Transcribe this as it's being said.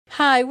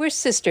Hi, we're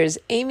sisters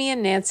Amy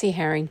and Nancy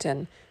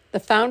Harrington, the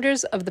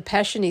founders of the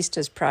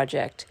Passionistas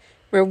Project,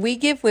 where we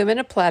give women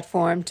a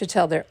platform to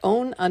tell their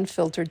own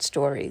unfiltered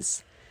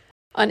stories.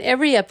 On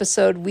every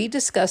episode, we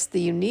discuss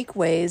the unique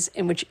ways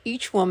in which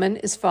each woman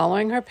is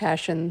following her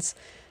passions,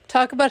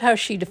 talk about how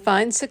she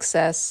defines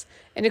success,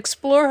 and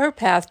explore her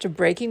path to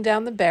breaking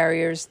down the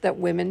barriers that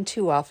women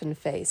too often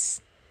face.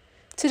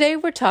 Today,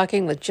 we're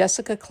talking with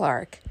Jessica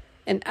Clarke,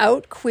 an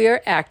out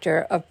queer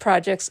actor of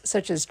projects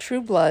such as True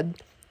Blood,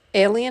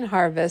 Alien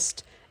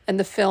Harvest, and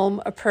the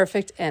film A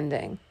Perfect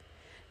Ending.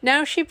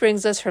 Now she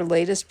brings us her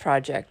latest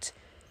project,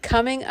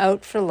 Coming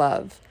Out for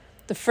Love,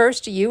 the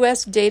first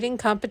U.S. dating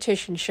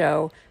competition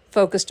show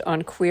focused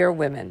on queer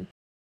women.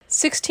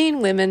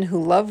 16 women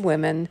who love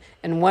women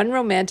and one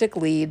romantic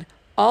lead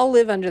all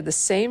live under the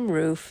same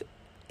roof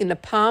in the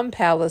Palm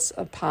Palace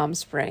of Palm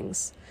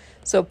Springs.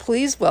 So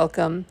please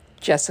welcome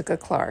Jessica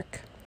Clarke.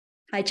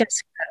 Hi,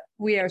 Jessica.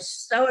 We are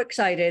so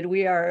excited.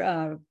 We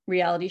are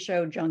reality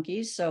show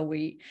junkies, so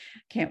we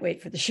can't wait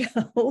for the show.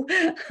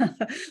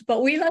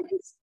 But we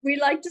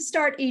like to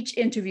start each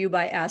interview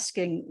by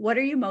asking, what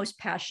are you most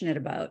passionate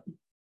about?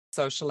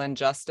 Social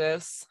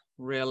injustice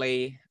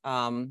really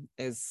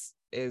is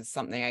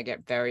something I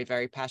get very,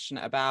 very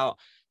passionate about.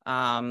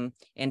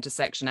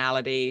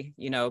 Intersectionality,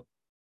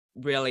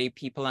 really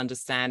people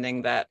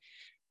understanding that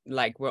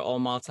like we're all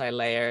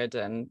multi-layered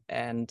and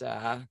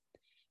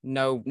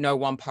no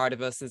one part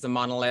of us is a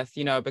monolith,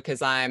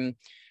 because I'm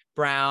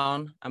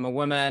brown, I'm a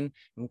woman,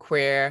 I'm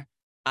queer,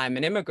 I'm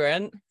an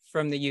immigrant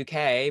from the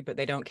UK, but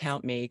they don't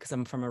count me because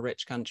I'm from a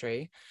rich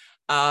country.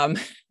 I'm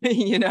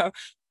a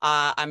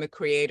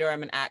creator,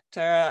 I'm an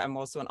actor, I'm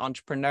also an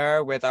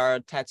entrepreneur with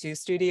our tattoo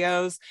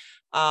studios.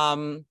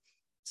 So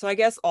I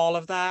guess all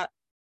of that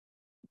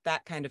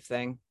kind of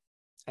thing.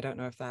 I don't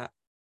know if that,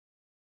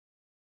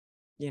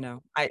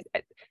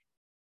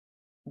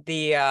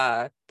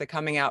 the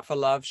Coming Out for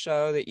Love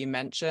show that you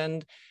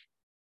mentioned,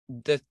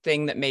 the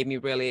thing that made me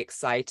really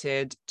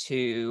excited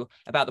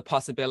about the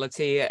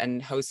possibility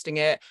and hosting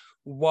it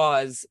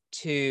was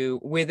to,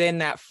 within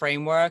that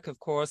framework, of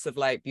course, of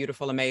like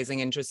beautiful,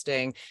 amazing,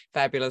 interesting,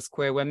 fabulous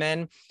queer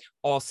women,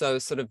 also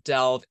sort of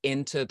delve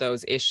into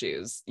those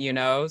issues,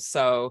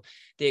 So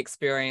the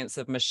experience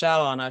of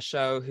Michelle on our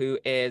show, who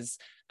is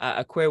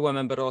a queer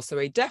woman, but also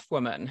a deaf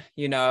woman,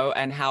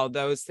 and how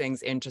those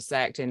things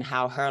intersect in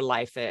how her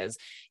life is,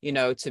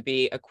 to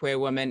be a queer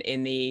woman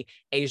in the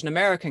Asian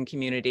American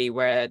community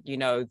where,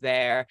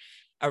 their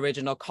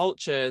original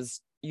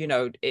cultures,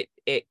 it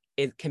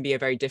can be a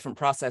very different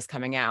process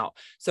coming out.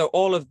 So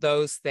all of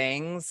those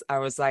things, I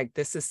was like,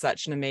 this is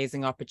such an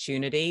amazing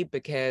opportunity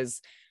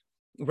because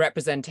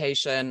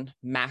representation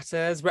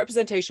matters.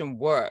 Representation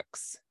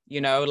works.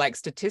 Like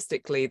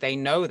statistically, they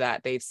know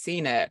that, they've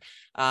seen it.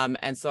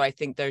 And so I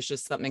think there's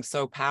just something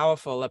so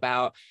powerful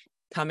about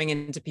coming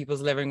into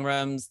people's living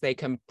rooms. They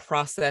can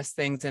process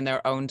things in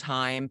their own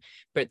time,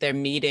 but they're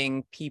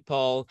meeting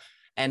people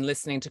and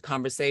listening to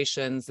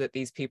conversations that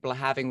these people are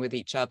having with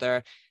each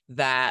other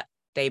that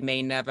they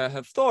may never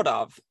have thought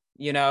of,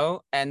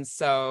 And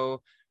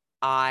so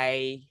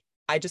I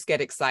just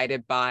get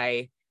excited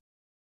by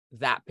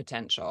that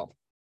potential.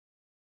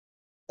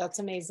 That's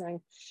amazing.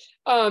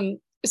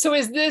 So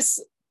is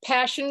this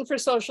passion for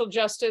social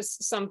justice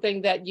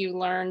something that you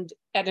learned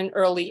at an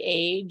early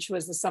age?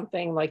 Was this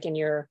something like in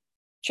your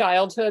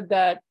childhood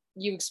that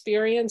you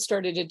experienced, or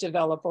did it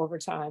develop over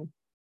time?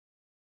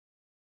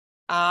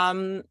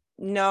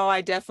 No,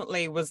 I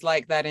definitely was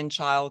like that in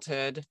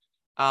childhood.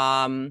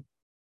 I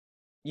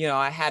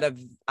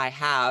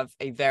have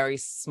a very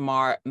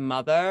smart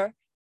mother.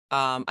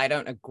 I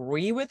don't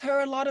agree with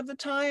her a lot of the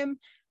time.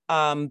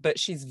 But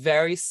she's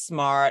very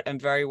smart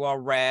and very well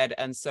read.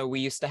 And so we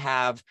used to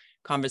have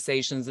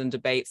conversations and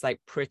debates like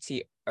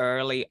pretty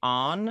early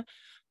on.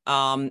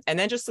 And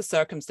then just the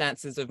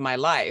circumstances of my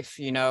life,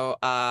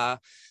 my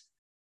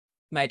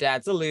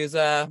dad's a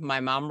loser. My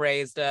mom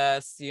raised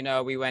us,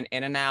 we went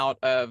in and out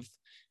of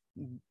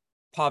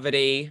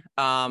poverty.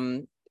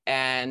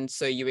 And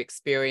so you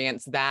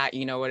experience that,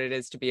 what it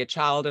is to be a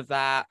child of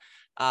that.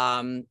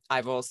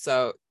 I've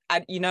also,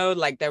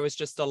 there was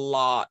just a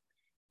lot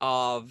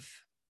of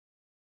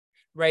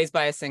raised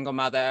by a single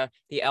mother,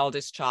 the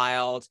eldest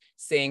child,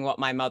 seeing what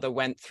my mother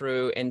went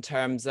through in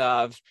terms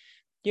of,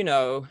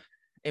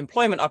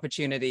 employment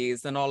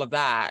opportunities and all of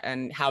that,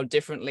 and how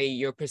differently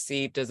you're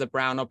perceived as a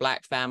brown or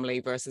black family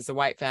versus a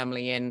white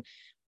family in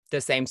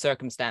the same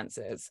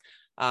circumstances.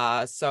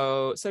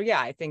 So yeah,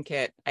 I think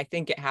it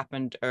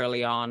happened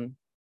early on,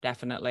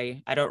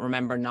 definitely. I don't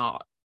remember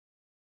not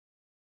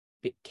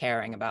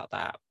caring about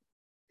that.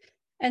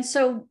 And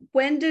so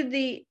when did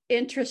the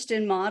interest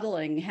in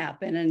modeling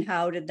happen and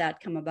how did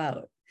that come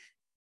about?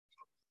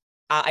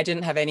 I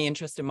didn't have any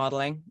interest in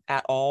modeling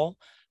at all.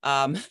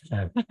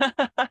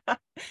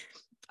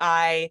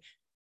 I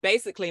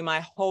basically my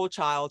whole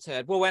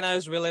childhood, when I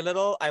was really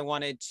little, I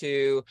wanted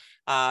to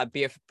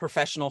be a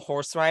professional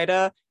horse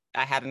rider.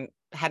 I hadn't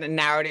hadn't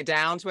narrowed it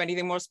down to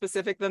anything more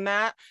specific than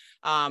that.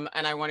 And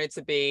I wanted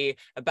to be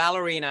a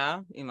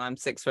ballerina. You know, I'm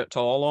 6 foot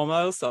tall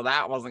almost, so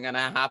that wasn't going to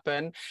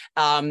happen.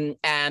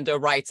 And a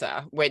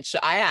writer, which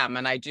I am,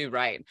 and I do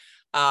write.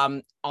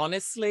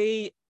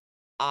 Honestly,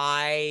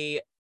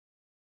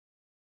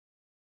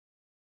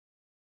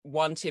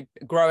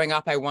 growing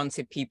up, I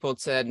wanted people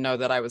to know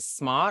that I was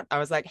smart. I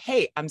was like,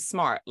 hey, I'm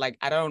smart. Like,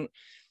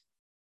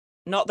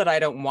 not that I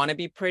don't want to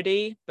be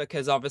pretty,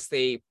 because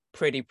obviously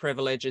pretty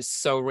privilege is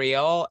so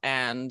real,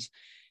 and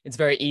it's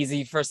very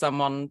easy for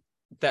someone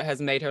that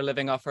has made her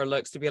living off her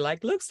looks to be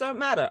like, looks don't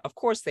matter. Of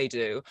course they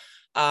do.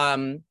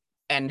 And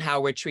how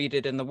we're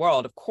treated in the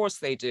world, of course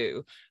they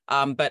do.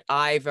 But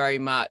I very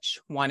much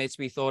wanted to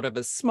be thought of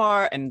as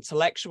smart and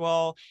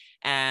intellectual,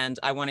 and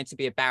I wanted to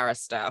be a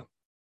barrister,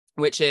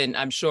 which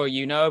I'm sure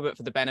you know, but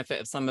for the benefit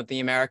of some of the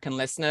American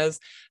listeners,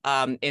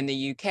 in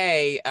the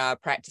UK,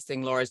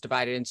 practicing law is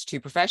divided into 2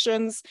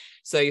 professions.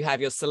 So you have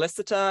your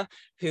solicitor,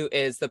 who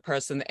is the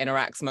person that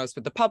interacts most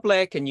with the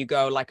public, and you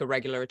go like a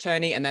regular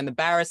attorney. And then the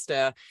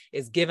barrister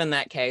is given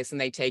that case,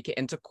 and they take it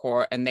into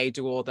court, and they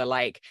do all the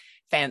like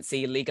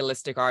fancy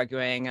legalistic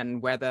arguing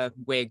and wear the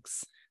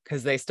wigs,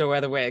 because they still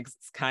wear the wigs.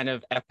 It's kind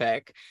of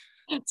epic.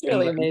 It's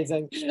really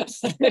amazing.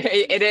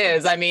 It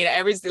is. I mean,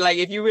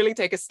 if you really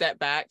take a step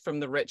back from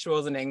the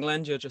rituals in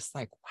England, you're just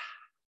like,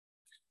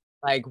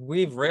 wow, like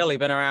we've really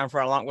been around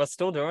for a long, we're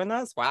still doing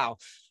this. Wow.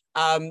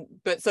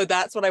 But so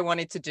that's what I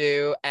wanted to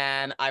do.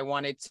 And I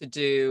wanted to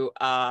do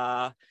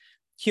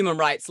human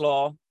rights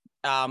law,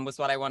 was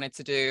what I wanted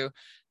to do.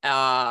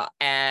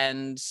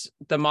 And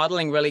the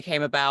modeling really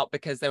came about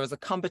because there was a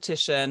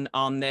competition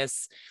on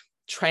this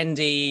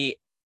trendy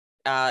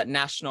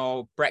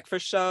national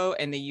breakfast show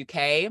in the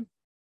UK.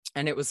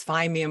 And it was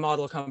Find Me a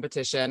Model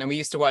competition. And we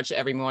used to watch it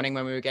every morning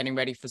when we were getting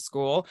ready for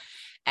school.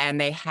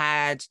 And they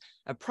had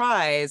a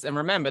prize. And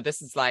remember,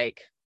 this is like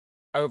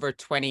over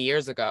 20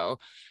 years ago.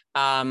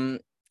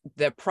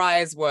 The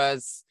prize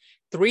was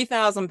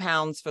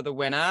 £3,000 for the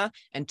winner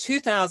and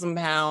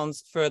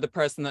 £2,000 for the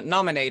person that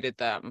nominated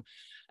them.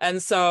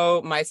 And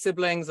so my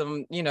siblings,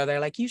 they're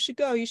like, you should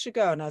go.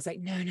 And I was like,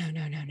 no.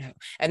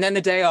 And then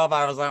the day of,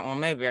 I was like, well,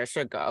 maybe I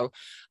should go.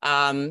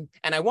 And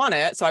I won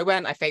it. So I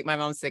went, I faked my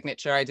mom's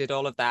signature. I did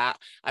all of that.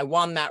 I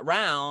won that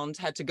round,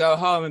 had to go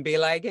home and be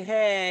like,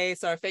 hey,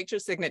 so I faked your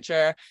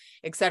signature,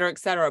 et cetera, et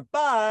cetera.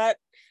 But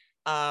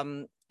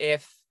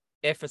if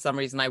for some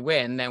reason I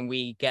win, then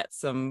we get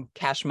some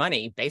cash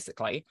money,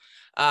 basically.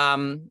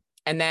 And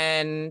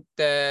then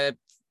the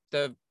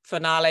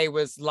finale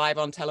was live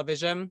on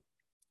television.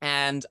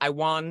 And I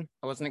won.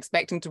 I wasn't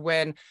expecting to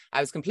win.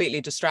 I was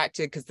completely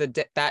distracted because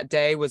that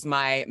day was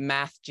my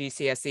math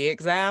GCSE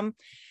exam.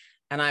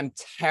 And I'm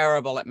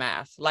terrible at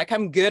math. Like,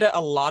 I'm good at a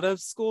lot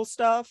of school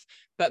stuff,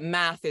 but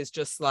math is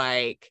just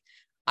like,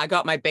 I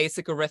got my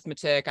basic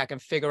arithmetic. I can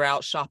figure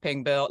out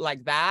shopping bill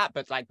like that,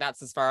 but like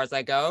that's as far as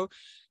I go.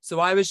 So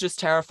I was just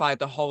terrified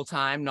the whole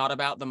time, not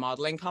about the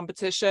modeling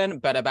competition,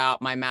 but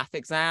about my math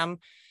exam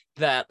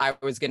that I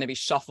was going to be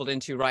shuffled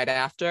into right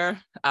after.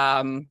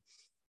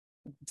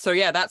 So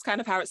yeah, that's kind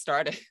of how it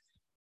started.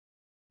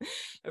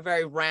 A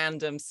very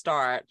random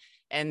start.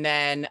 And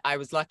then I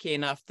was lucky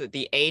enough that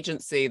the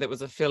agency that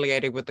was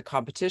affiliated with the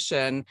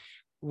competition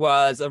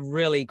was a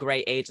really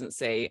great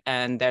agency.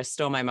 And they're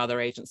still my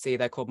mother agency.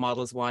 They're called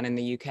Models One in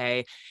the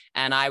UK.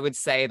 And I would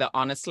say that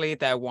honestly,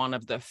 they're one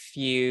of the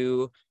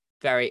few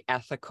very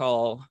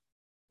ethical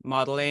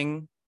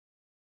modeling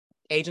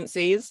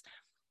agencies.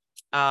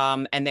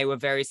 And they were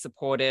very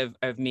supportive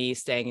of me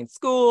staying in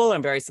school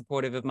and very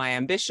supportive of my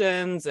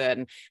ambitions.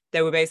 And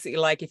they were basically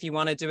like, if you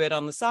want to do it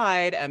on the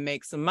side and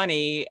make some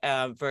money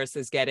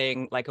versus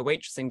getting like a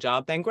waitressing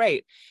job, then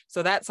great.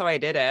 So that's how I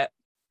did it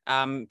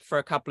for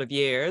a couple of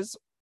years.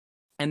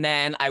 And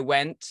then I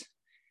went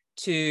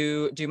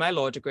to do my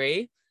law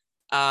degree,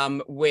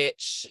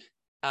 which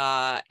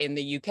in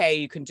the UK,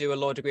 you can do a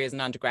law degree as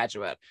an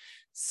undergraduate.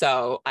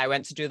 So I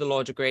went to do the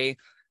law degree.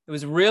 It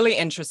was really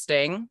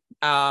interesting,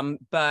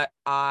 but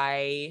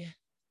I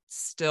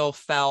still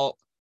felt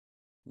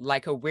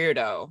like a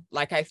weirdo.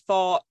 Like I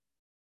thought,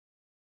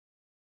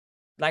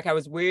 like I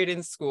was weird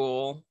in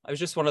school. I was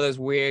just one of those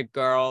weird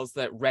girls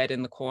that read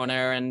in the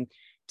corner and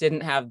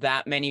didn't have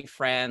that many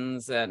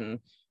friends, and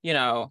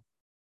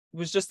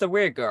was just a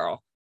weird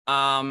girl.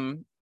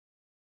 And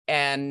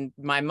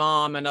my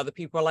mom and other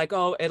people are like,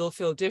 oh, it'll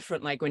feel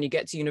different like when you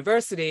get to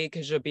university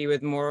because you'll be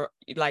with more,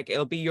 like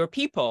it'll be your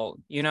people,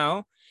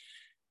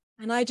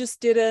 And I just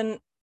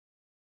didn't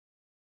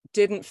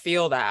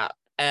feel that.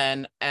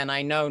 And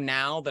I know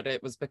now that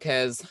it was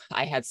because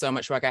I had so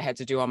much work I had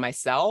to do on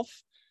myself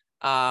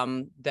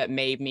that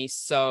made me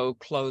so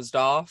closed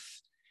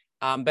off.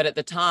 But at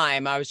the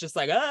time I was just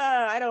like,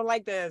 I don't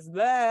like this.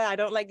 I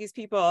don't like these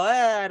people.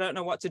 I don't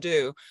know what to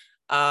do.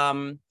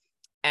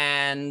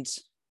 And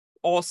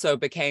also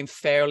became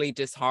fairly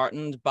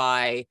disheartened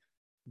by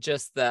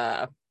just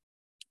the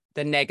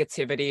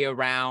negativity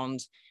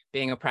around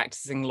being a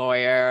practicing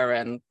lawyer.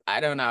 And I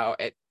don't know,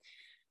 it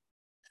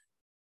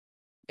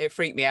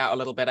freaked me out a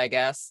little bit, I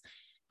guess.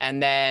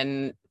 And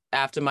then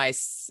after I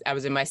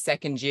was in my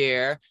second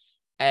year,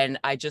 and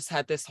I just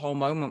had this whole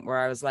moment where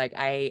I was like,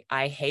 I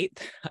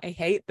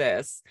hate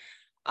this.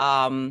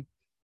 I'm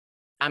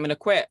gonna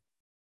quit.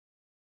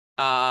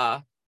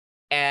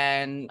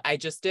 And I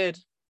just did.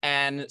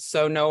 And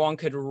so no one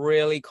could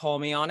really call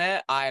me on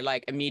it. I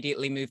like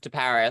immediately moved to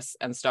Paris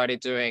and started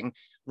doing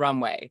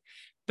runway,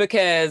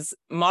 because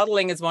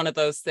modeling is one of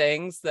those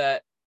things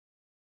that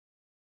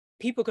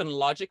people can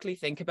logically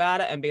think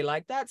about it and be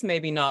like, that's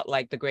maybe not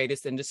like the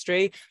greatest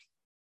industry.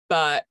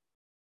 But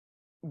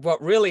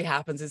what really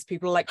happens is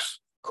people are like,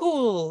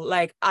 cool,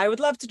 like I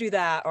would love to do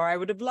that, or I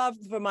would have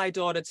loved for my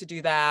daughter to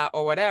do that,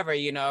 or whatever,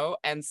 you know?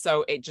 And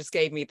so it just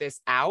gave me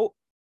this out,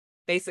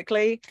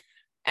 basically.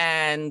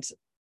 And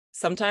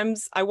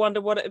sometimes I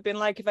wonder what it had been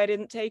like if I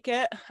didn't take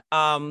it.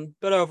 But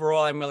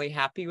overall, I'm really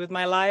happy with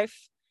my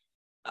life.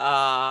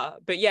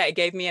 But yeah, it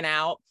gave me an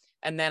out.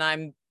 And then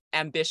I'm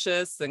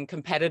ambitious and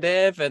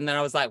competitive. And then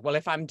I was like, well,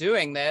 if I'm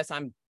doing this,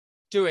 I'm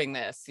doing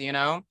this, you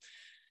know?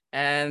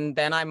 And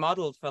then I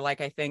modeled for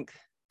like, I think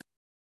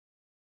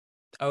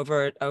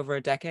over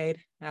a decade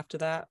after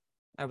that.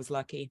 I was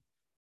lucky.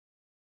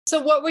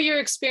 So what were your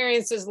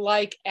experiences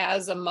like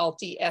as a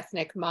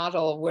multi-ethnic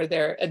model? Were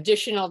there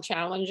additional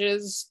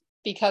challenges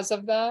because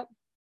of that?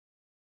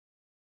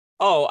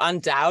 Oh,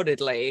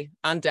 undoubtedly.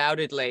 But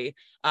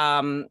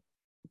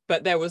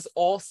there was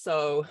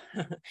also,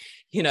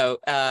 you know,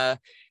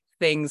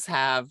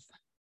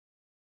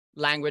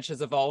 language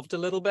has evolved a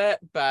little bit,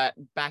 but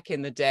back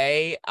in the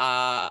day,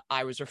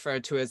 I was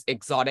referred to as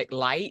exotic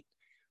light,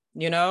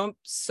 you know,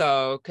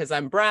 so because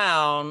I'm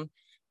brown,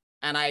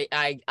 and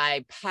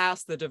I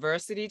passed the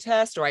diversity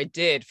test, or I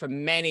did for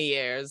many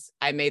years.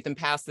 I made them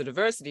pass the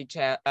diversity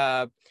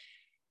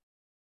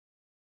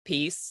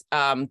piece,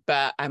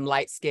 but I'm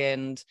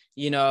light-skinned,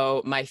 you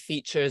know, my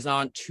features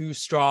aren't too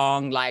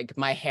strong, like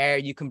my hair,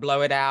 you can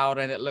blow it out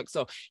and it looks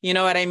so, you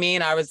know what I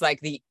mean? I was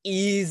like the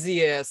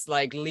easiest,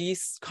 like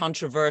least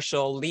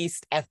controversial,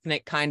 least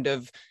ethnic kind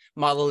of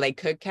model they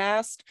could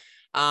cast.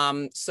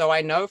 So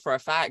I know for a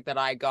fact that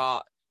I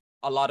got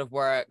a lot of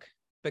work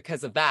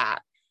because of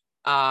that.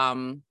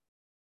 And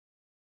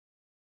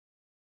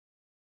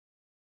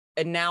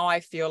now I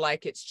feel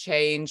like it's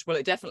changed. Well,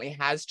 it definitely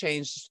has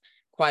changed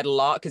quite a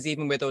lot, because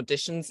even with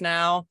auditions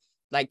now,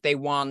 like they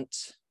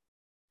want,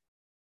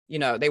 you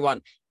know, they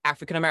want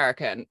African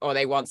American, or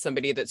they want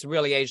somebody that's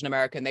really Asian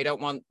American. They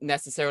don't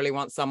necessarily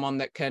want someone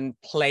that can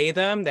play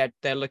them.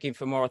 They're looking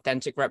for more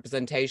authentic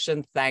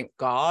representation, thank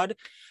God.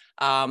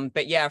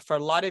 But yeah, for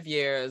a lot of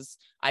years,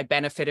 I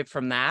benefited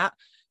from that.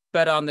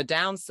 But on the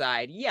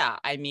downside, yeah,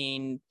 I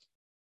mean,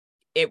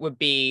 it would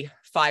be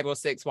 5 or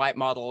 6 white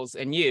models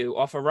and you,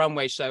 or for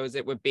runway shows,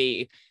 it would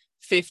be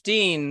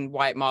 15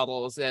 white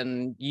models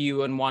and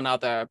you and one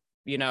other,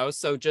 you know?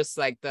 So just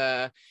like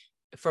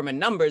from a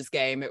numbers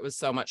game, it was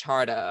so much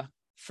harder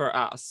for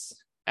us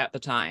at the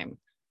time.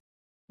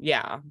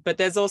 Yeah, but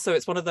there's also,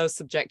 it's one of those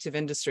subjective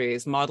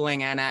industries,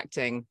 modeling and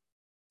acting.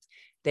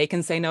 They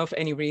can say no for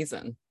any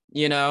reason,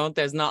 you know?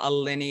 There's not a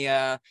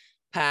linear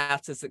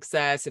path to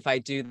success. If I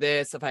do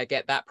this, if I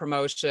get that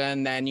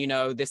promotion, then, you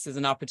know, this is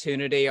an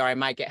opportunity, or I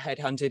might get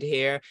headhunted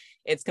here.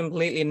 It's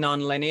completely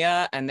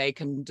non-linear, and they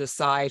can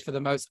decide for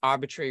the most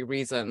arbitrary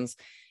reasons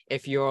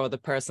if you're the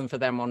person for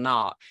them or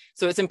not.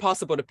 So it's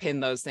impossible to pin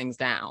those things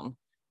down,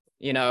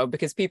 you know,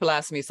 because people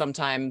ask me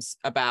sometimes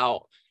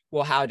about,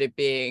 well, how did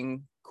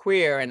being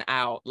queer and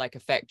out like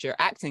affect your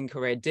acting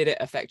career? Did it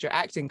affect your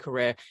acting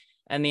career?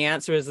 And the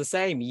answer is the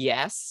same.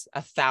 Yes,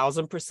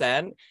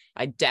 1,000%.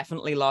 I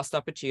definitely lost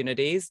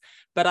opportunities,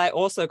 but I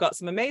also got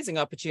some amazing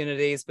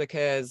opportunities,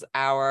 because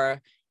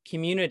our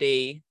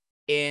community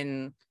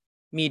in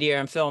media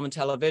and film and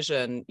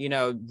television, you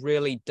know,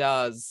 really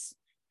does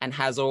and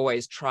has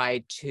always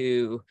tried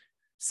to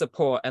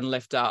support and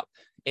lift up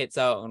its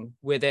own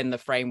within the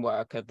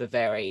framework of the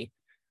very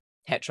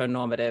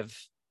heteronormative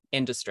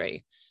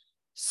industry.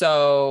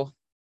 So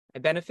I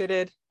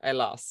benefited, I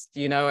lost,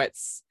 you know,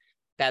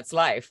 that's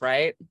life,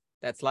 right?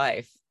 That's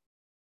life.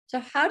 So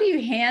how do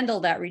you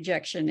handle that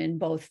rejection in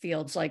both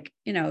fields? Like,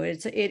 you know,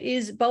 it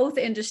is both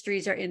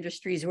industries are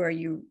industries where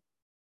you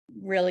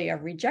really are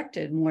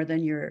rejected more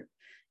than you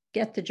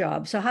get the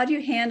job. So how do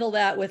you handle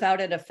that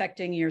without it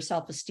affecting your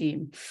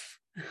self-esteem?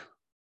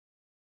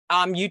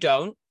 You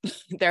don't.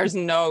 There's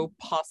no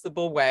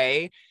possible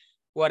way.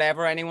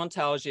 Whatever anyone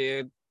tells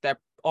you, they're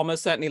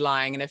almost certainly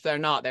lying. And if they're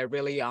not, they're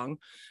really young.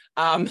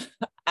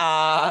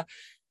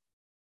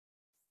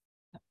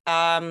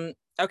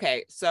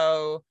 Okay,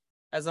 so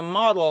as a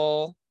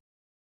model,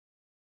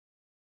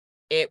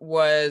 it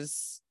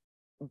was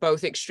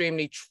both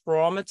extremely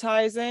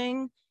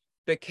traumatizing,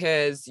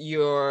 because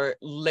you're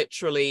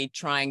literally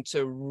trying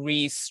to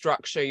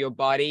restructure your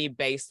body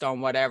based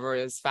on whatever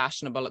is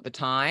fashionable at the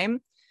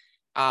time.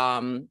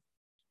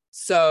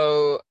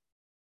 So,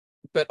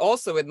 but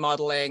also with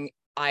modeling,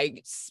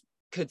 I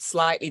could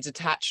slightly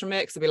detach from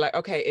it, because I'd be like,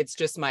 okay, it's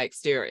just my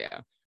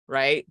exterior,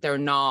 right? They're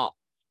not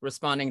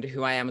responding to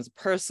who I am as a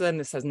person.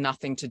 This has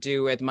nothing to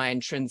do with my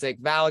intrinsic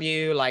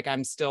value. Like,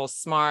 I'm still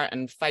smart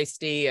and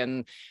feisty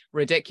and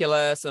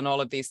ridiculous and all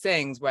of these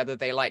things, whether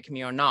they like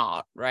me or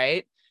not,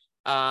 right?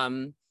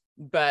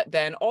 But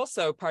then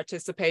also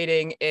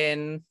participating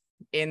in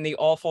the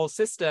awful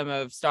system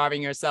of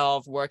starving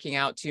yourself, working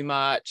out too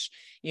much,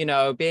 you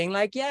know, being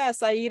like,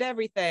 yes, I eat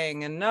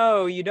everything, and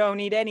no, you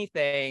don't eat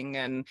anything.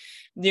 And,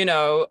 you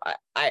know,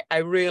 I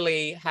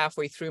really,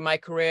 halfway through my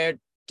career,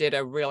 did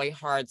a really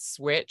hard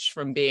switch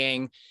from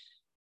being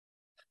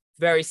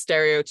very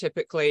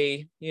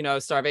stereotypically, you know,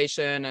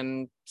 starvation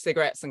and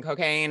cigarettes and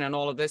cocaine and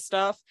all of this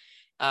stuff.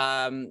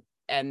 And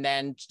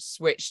then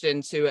switched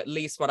into at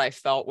least what I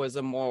felt was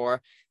a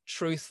more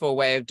truthful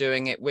way of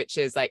doing it, which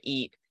is I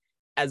eat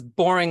as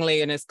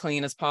boringly and as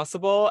clean as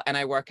possible, and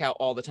I work out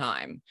all the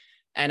time.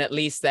 And at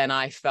least then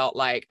I felt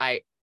like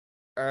I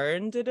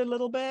earned it a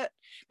little bit,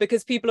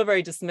 because people are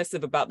very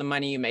dismissive about the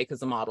money you make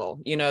as a model.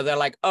 You know, they're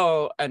like,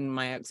 oh, and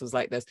my ex was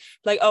like this,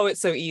 like, oh,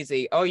 it's so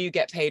easy. Oh, you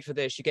get paid for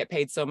this. You get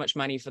paid so much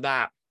money for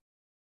that.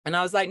 And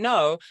I was like,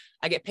 no,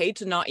 I get paid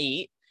to not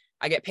eat.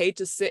 I get paid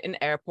to sit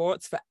in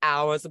airports for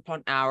hours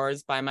upon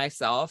hours by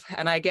myself.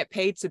 And I get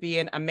paid to be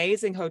in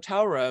amazing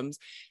hotel rooms,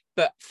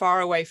 but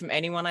far away from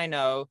anyone I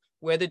know,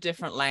 with a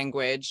different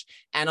language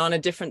and on a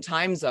different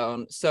time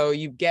zone. So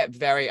you get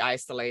very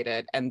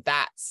isolated, and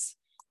that's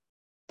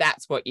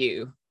what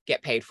you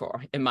get paid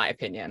for, in my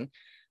opinion.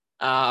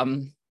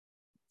 And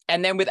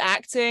then with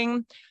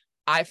acting,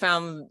 I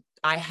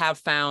have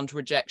found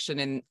rejection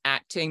in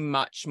acting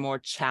much more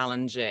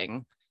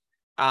challenging.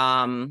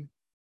 I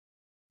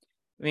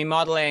mean,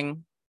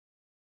 modeling,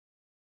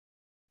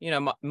 you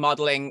know,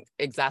 modeling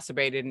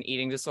exacerbated an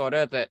eating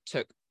disorder that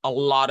took a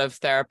lot of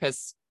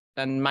therapists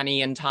and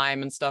money and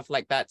time and stuff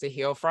like that to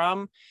heal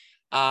from.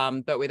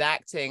 But with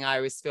acting, I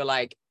always feel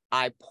like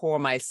I pour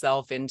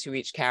myself into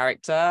each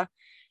character.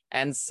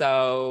 And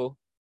so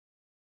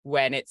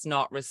when it's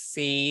not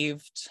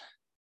received,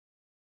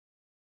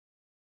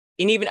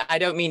 and even, I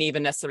don't mean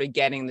even necessarily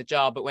getting the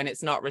job, but when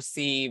it's not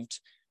received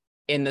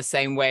in the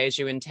same way as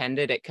you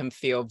intended, it can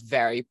feel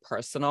very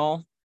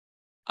personal.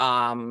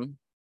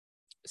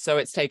 So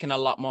it's taken a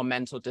lot more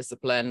mental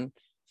discipline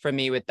for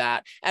me with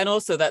that. And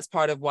also that's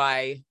part of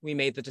why we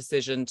made the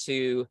decision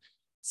to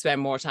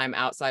spend more time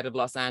outside of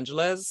Los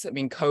Angeles. I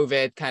mean,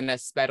 COVID kind of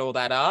sped all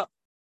that up.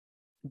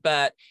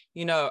 But,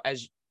 you know,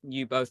 as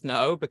you both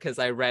know, because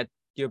I read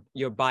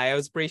your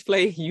bios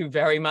briefly, you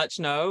very much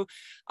know,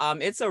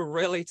 it's a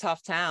really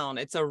tough town.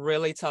 It's a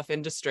really tough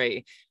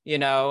industry, you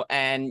know,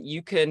 and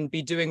you can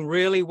be doing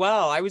really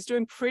well. I was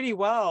doing pretty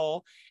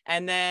well,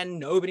 and then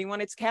nobody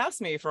wanted to cast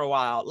me for a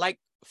while,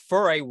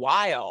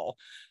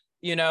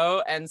 you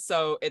know. And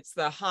so it's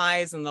the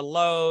highs and the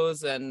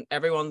lows, and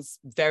everyone's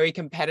very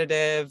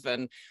competitive,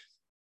 and,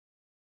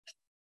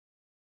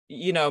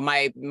 you know,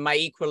 my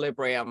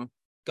equilibrium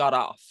got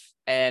off,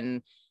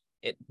 and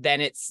then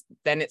it's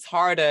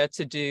harder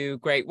to do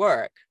great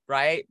work,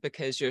 right?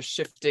 Because you're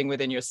shifting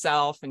within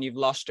yourself, and you've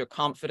lost your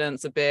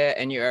confidence a bit,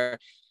 and you're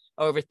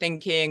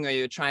overthinking, or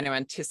you're trying to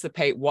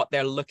anticipate what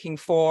they're looking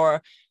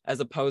for, as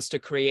opposed to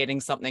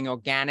creating something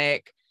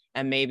organic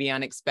and maybe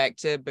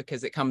unexpected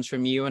because it comes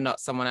from you and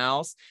not someone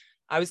else.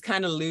 I was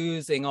kind of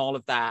losing all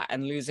of that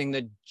and losing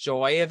the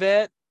joy of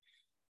it,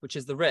 which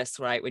is the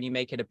risk, right? When you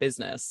make it a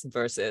business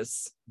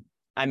versus,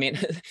 I mean,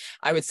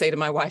 I would say to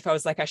my wife, I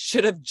was like, I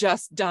should have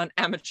just done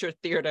amateur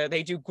theater.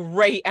 They do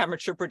great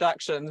amateur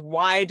productions.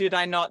 Why did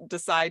I not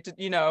decide to,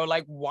 you know,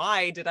 like,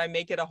 why did I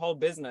make it a whole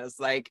business?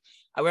 Like,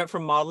 I went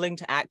from modeling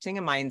to acting.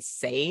 Am I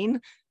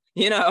insane?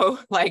 You know,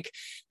 like,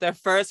 the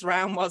first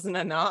round wasn't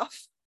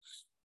enough.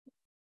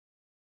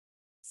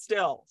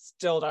 Still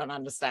don't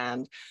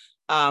understand.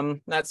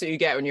 That's what you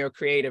get when you're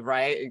creative,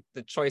 right?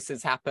 The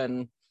choices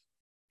happen.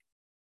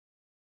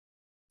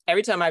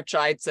 Every time I've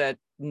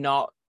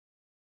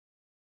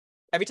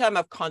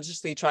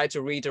consciously tried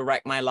to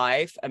redirect my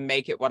life and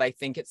make it what I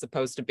think it's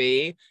supposed to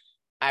be,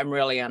 I'm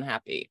really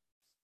unhappy.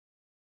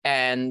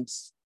 And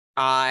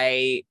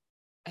I've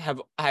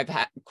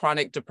had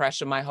chronic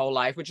depression my whole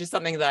life, which is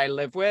something that I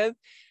live with.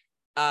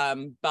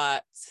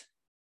 But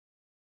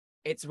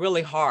it's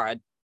really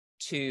hard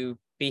to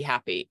be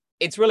happy.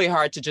 It's really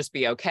hard to just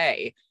be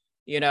okay,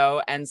 you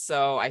know? And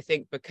so I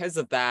think because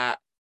of that,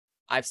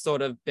 I've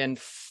sort of been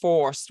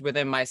forced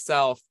within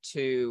myself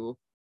to,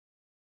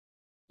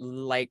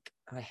 like,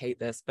 I hate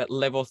this, but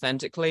live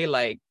authentically,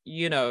 like,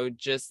 you know,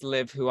 just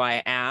live who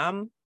I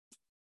am.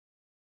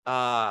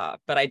 But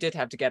I did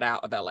have to get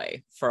out of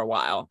LA for a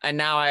while. And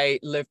now I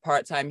live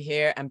part-time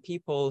here, and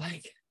people,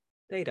 like,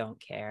 they don't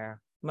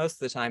care. Most of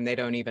the time, they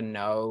don't even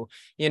know,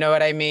 you know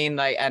what I mean?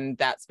 Like, and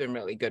that's been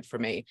really good for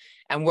me.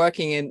 And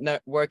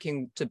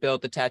working to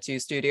build the tattoo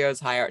studios,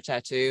 High Art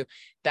Tattoo,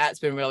 that's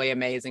been really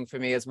amazing for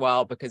me as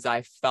well, because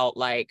I felt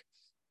like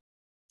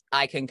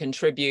I can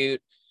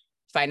contribute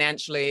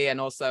financially and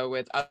also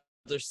with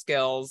other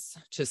skills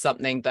to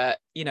something that,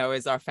 you know,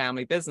 is our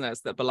family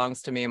business that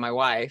belongs to me and my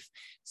wife.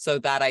 So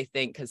that, I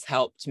think, has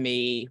helped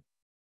me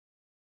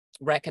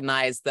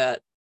recognize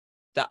that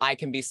I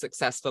can be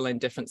successful in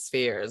different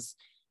spheres.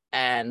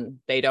 and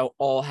they don't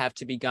all have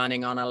to be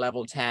gunning on a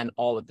level 10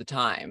 all of the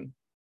time.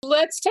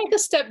 Let's take a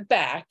step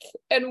back.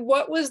 And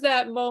what was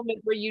that moment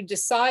where you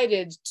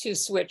decided to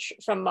switch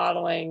from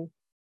modeling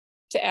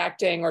to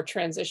acting or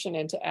transition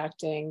into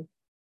acting?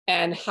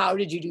 And how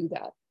did you do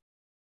that?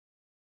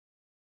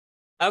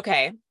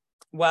 Okay.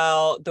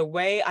 Well, the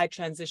way I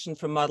transitioned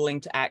from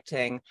modeling to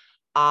acting,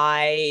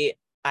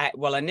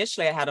 well,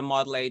 initially I had a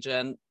model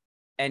agent,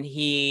 and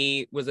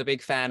he was a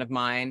big fan of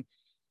mine.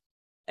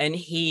 And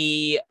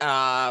he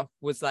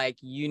was like,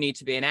 you need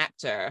to be an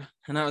actor.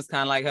 And I was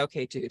kind of like,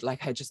 okay, dude,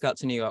 like I just got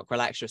to New York,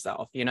 relax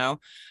yourself, you know?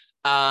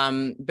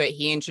 But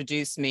he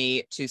introduced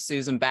me to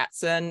Susan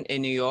Batson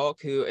in New York,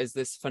 who is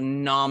this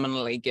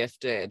phenomenally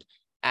gifted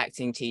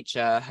acting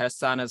teacher. Her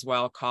son as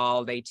well,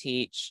 Carl, they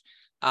teach,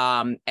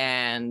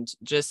 and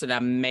just an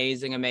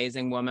amazing,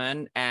 amazing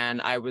woman.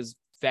 And I was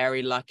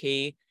very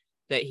lucky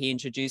that he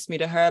introduced me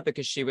to her,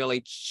 because she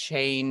really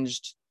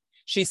changed.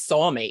 She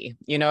saw me,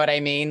 you know what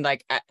I mean?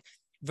 Like,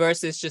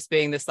 versus just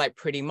being this like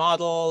pretty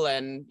model.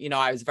 And, you know,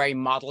 I was very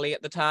modelly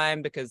at the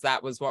time because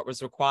that was what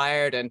was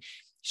required. And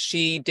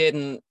she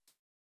didn't,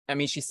 I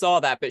mean, she saw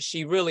that, but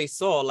she really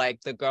saw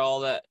like the girl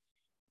that,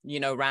 you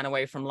know, ran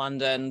away from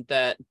London,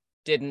 that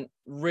didn't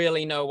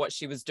really know what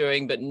she was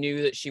doing, but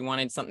knew that she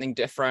wanted something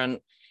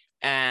different.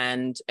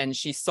 And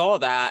she saw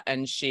that,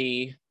 and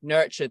she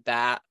nurtured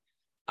that.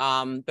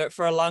 But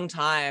for a long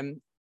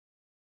time,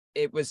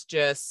 it was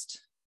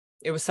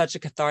such a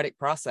cathartic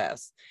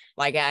process.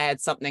 Like I had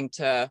something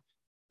to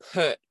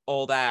put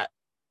all that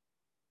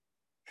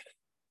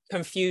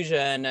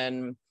confusion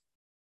and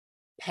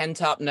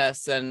pent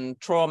upness and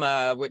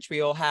trauma, which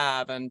we all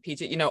have, and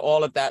PT, you know,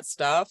 all of that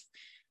stuff.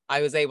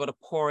 I was able to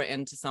pour it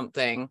into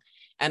something.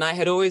 And I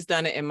had always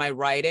done it in my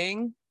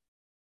writing,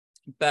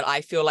 but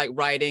I feel like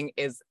writing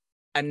is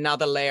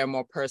another layer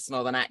more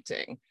personal than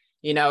acting.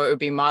 You know, it would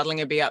be modeling,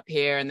 it'd be up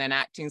here, and then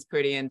acting's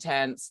pretty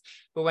intense.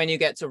 But when you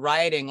get to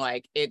writing,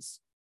 like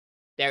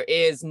there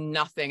is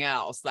nothing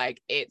else.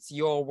 Like it's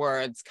your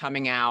words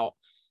coming out,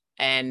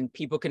 and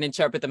people can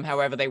interpret them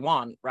however they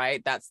want,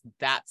 right? That's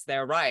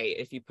their right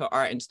if you put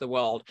art into the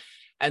world.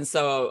 And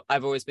so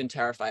I've always been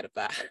terrified of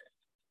that.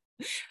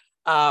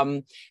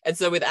 And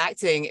so with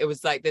acting, it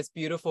was like this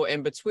beautiful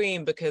in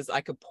between, because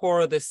I could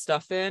pour this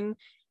stuff in,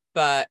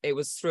 but it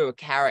was through a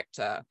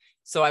character.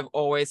 So I've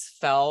always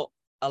felt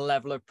a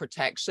level of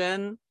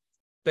protection,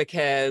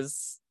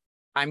 because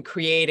I'm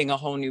creating a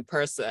whole new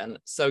person.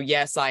 So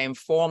yes, I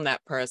inform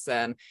that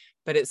person,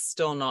 but it's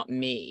still not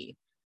me,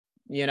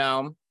 you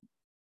know?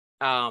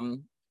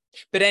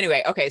 But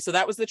anyway, okay, so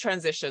that was the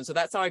transition. So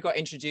that's how I got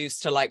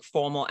introduced to like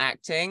formal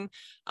acting.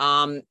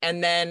 And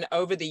then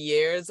over the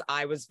years,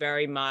 I was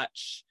very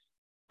much,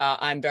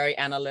 I'm very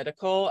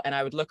analytical, and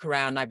I would look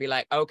around and I'd be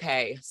like,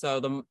 okay, so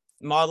the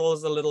model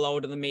is a little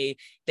older than me.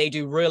 They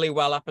do really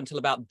well up until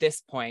about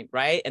this point,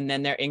 right? And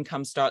then their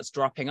income starts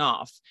dropping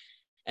off.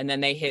 And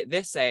then they hit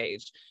this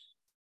age,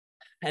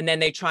 and then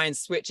they try and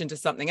switch into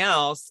something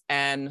else.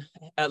 And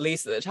at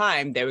least at the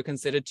time, they were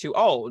considered too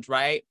old,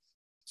 right?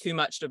 Too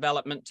much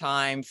development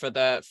time for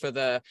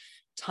the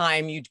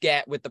time you'd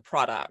get with the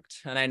product.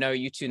 And I know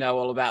you two know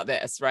all about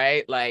this,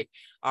 right? Like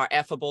our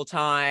effable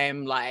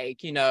time,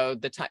 like, you know,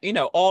 the time, you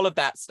know, all of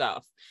that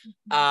stuff.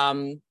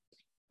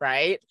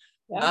 Right.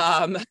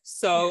 Yeah.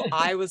 So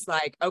I was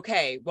like,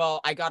 okay, well,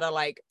 I gotta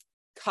like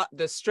cut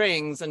the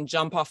strings and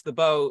jump off the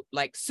boat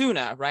like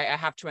sooner, right? I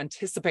have to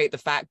anticipate the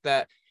fact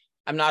that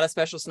I'm not a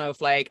special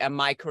snowflake, and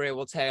my career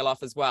will tail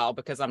off as well,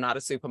 because I'm not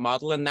a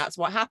supermodel, and that's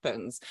what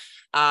happens.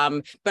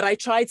 But I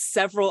tried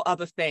several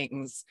other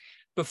things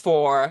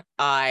before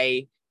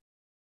I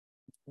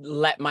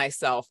let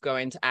myself go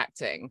into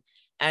acting,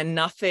 and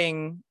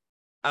nothing,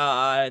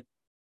 I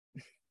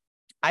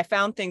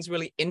found things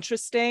really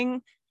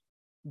interesting,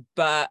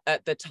 but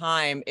at the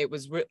time it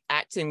was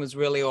acting was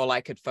really all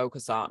I could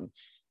focus on.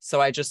 So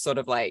I just sort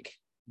of like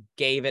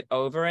gave it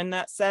over in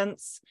that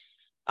sense.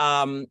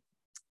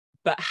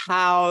 But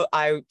how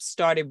I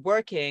started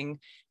working,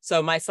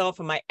 so myself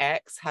and my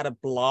ex had a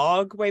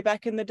blog way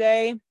back in the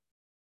day,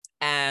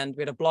 and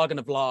we had a blog and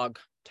a vlog,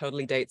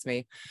 totally dates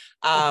me.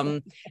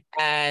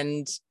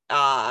 And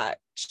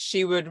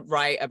she would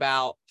write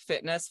about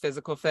fitness,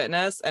 physical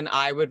fitness, and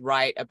I would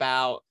write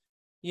about,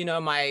 you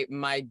know,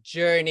 my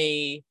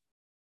journey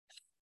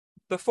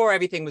before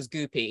everything was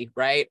goopy,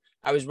 right?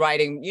 I was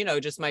writing, you know,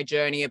 just my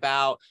journey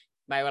about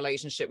my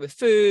relationship with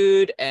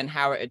food and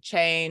how it had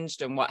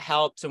changed and what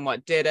helped and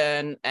what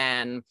didn't.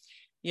 And,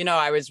 you know,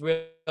 I was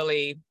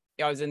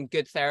in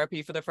good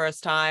therapy for the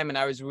first time, and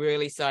I was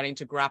really starting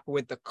to grapple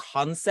with the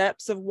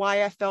concepts of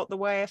why I felt the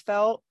way I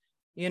felt,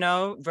 you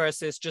know,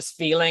 versus just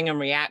feeling and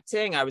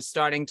reacting. I was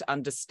starting to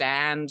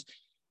understand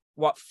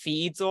what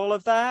feeds all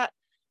of that.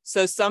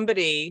 So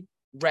somebody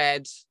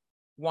read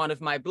one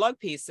of my blog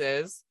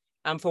pieces,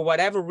 and for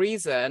whatever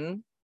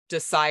reason,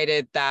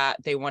 decided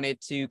that they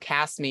wanted to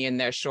cast me in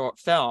their short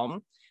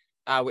film,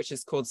 which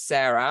is called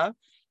Sarah,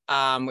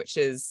 which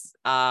is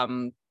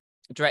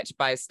directed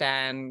by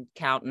Stan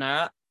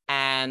Kauntner.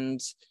 And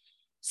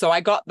so I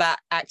got that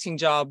acting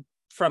job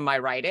from my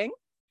writing.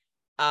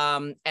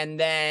 And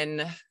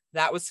then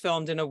that was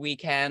filmed in a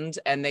weekend,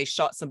 and they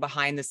shot some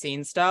behind the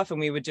scenes stuff, and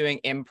we were doing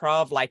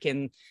improv, like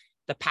in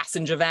the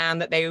passenger van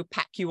that they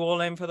pack you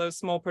all in for those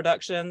small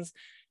productions.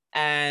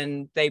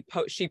 And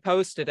she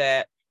posted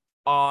it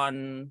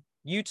on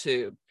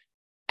YouTube,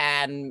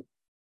 and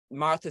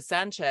Martha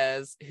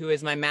Sanchez, who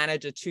is my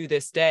manager to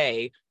this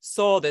day,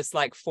 saw this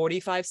like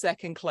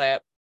 45-second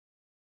clip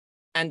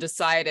and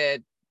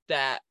decided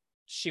that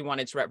she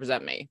wanted to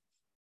represent me.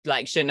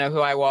 Like, she didn't know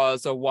who I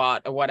was or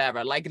what or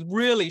whatever, like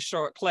really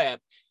short clip,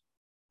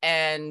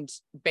 and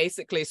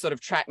basically sort of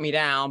tracked me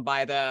down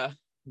by the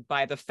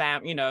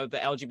the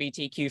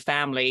LGBTQ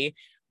family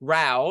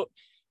route,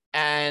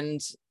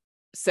 and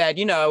said,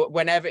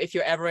 if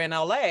you're ever in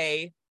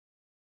LA,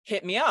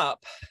 hit me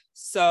up.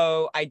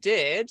 So I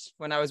did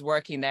when I was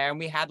working there, and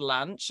we had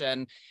lunch,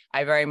 and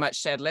I very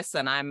much said,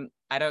 listen,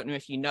 I don't know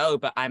if you know,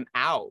 but I'm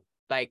out.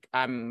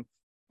 I'm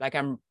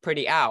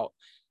pretty out.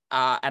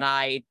 And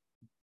I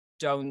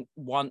don't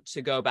want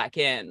to go back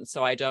in.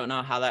 So I don't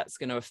know how that's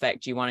going to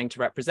affect you wanting to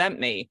represent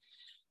me.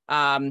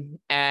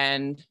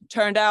 And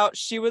turned out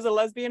she was a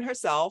lesbian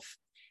herself,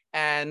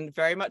 and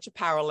very much a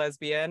power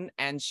lesbian.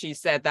 And she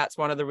said, that's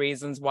one of the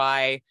reasons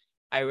why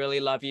I really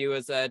love you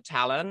as a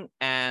talent,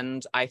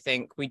 and I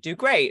think we do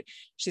great.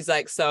 She's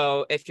like,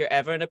 so if you're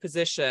ever in a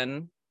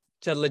position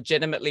to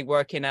legitimately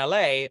work in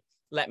LA,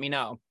 let me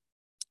know.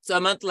 So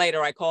a month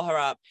later, I call her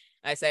up.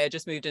 I say, I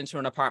just moved into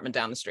an apartment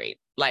down the street.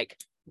 Like,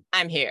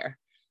 I'm here.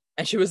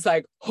 And she was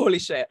like, holy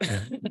shit.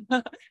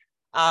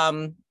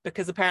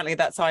 Because apparently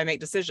that's how I make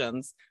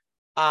decisions.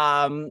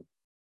 And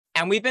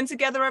we've been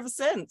together ever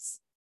since.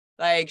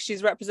 Like,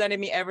 she's represented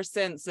me ever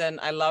since, and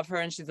I love her,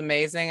 and she's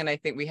amazing, and I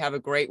think we have a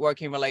great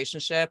working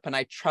relationship, and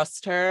I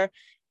trust her.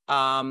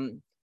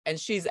 And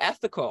she's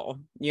ethical,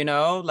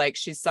 like,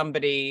 she's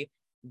somebody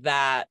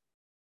that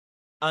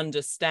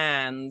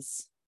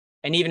understands,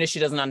 and even if she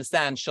doesn't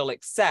understand, she'll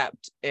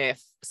accept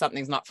if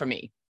something's not for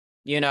me,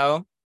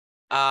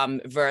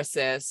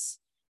 versus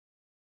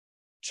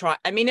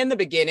in the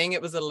beginning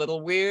it was a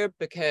little weird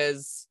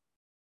because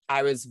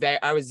I was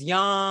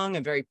young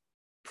and very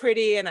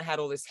pretty, and I had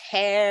all this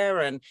hair,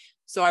 and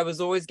so I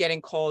was always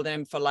getting called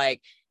in for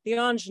like the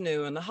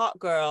ingenue and the hot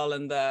girl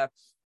and the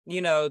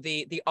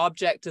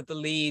object of the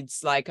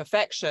lead's like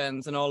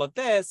affections and all of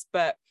this.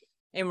 But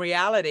in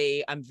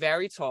reality, I'm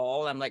very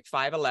tall. I'm like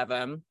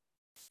 5'11",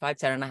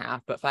 5'10" and a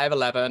half, but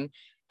 5'11".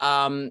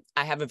 I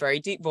have a very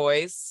deep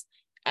voice,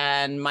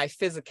 and my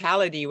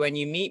physicality, when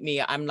you meet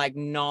me, I'm like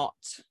not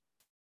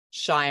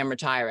shy and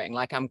retiring.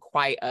 Like, I'm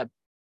quite a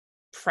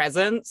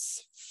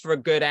presence for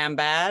good and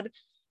bad.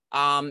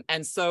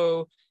 And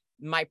so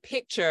my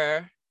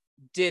picture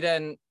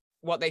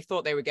what they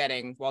thought they were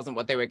getting wasn't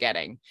what they were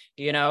getting,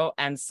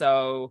 And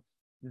so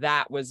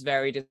that was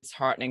very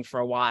disheartening for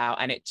a while.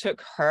 And it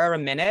took her a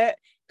minute,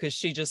 because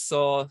she just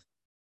saw,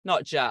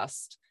 but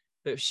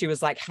she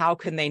was like, how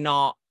can they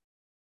not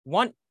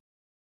want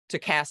to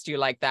cast you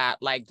like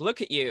that? Like,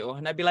 look at you.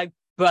 And I'd be like,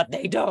 but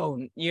they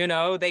don't,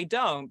 they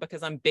don't,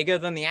 because I'm bigger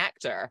than the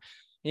actor,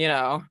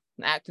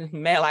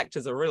 male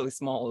actors are really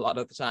small a lot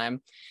of the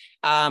time.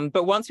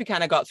 But once we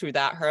kind of got through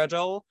that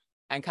hurdle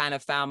and kind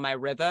of found my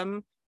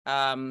rhythm,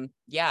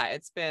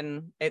 it's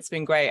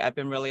been great. I've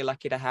been really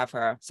lucky to have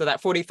her. So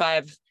that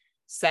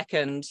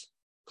 45-second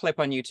clip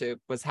on YouTube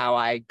was how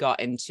I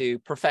got into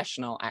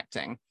professional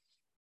acting.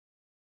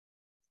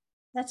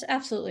 That's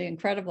absolutely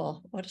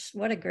incredible.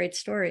 What a great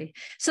story.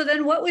 So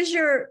then what was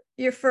your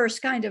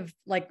first kind of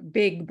like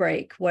big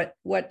break? What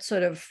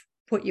sort of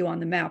put you on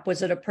the map?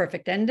 Was it A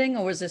Perfect Ending,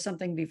 or was there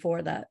something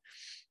before that?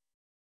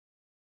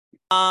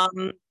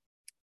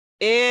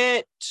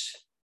 It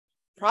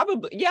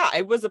probably,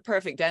 it was A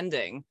Perfect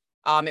Ending.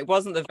 It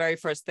wasn't the very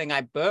first thing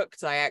I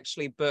booked. I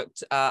actually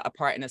booked a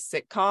part in a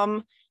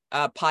sitcom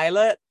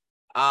pilot,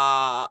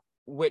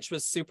 which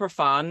was super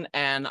fun.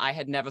 And I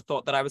had never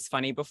thought that I was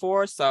funny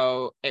before.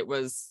 So it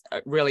was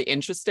really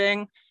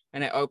interesting,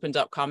 and it opened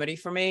up comedy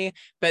for me.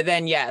 But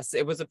then, yes,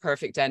 it was A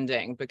Perfect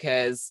Ending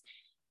because,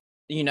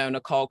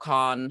 Nicole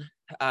Kahn,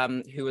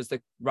 who was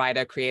the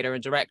writer, creator,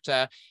 and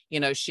director,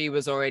 she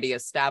was already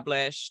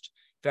established,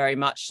 very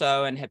much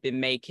so, and had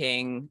been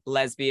making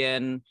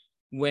lesbian,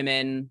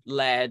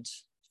 women-led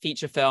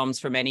feature films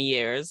for many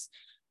years.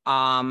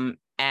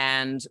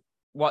 And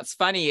what's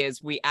funny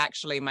is we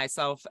actually,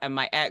 myself and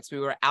my ex, we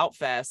were at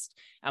Outfest,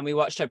 and we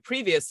watched a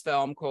previous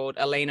film called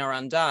Elena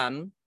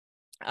Undone.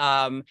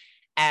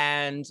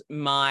 And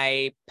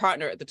my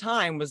partner at the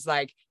time was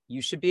like,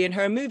 you should be in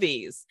her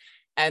movies.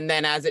 And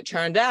then, as it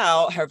turned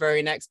out, her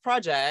very next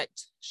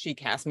project, she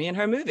cast me in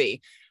her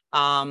movie.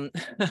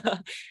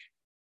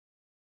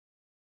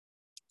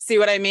 See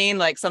what I mean?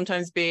 Like,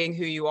 sometimes being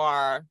who you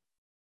are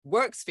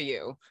works for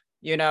you,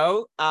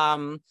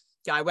 I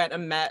went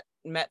and met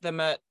them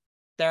at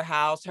their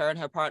house, her and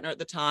her partner at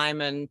the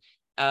time, and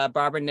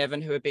Barbara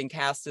Niven, who had been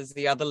cast as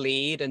the other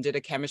lead, and did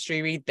a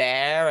chemistry read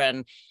there,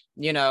 and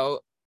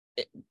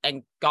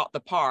and got the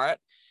part.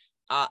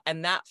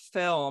 And that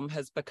film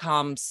has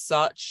become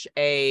such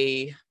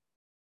a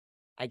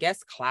I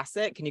guess,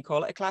 classic. Can you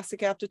call it a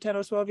classic after 10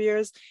 or 12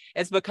 years?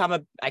 It's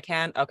become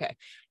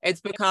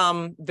it's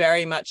become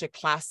very much a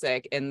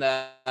classic in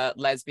the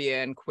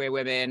lesbian, queer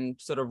women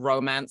sort of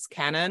romance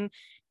canon.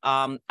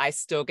 I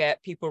still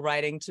get people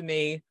writing to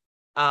me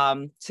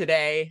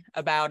today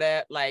about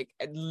it, like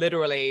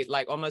literally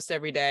like almost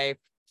every day.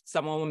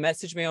 Someone will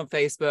message me on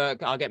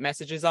Facebook. I'll get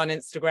messages on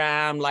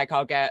Instagram. Like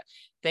I'll get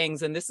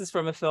things. And this is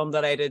from a film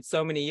that I did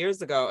so many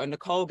years ago. And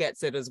Nicole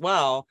gets it as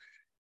well.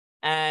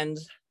 And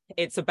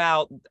it's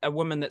about a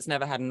woman that's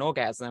never had an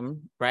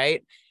orgasm,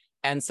 right?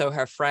 And so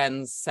her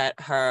friends set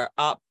her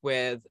up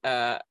with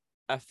a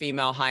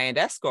female high-end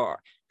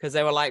escort because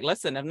they were like,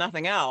 listen, if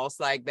nothing else,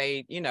 like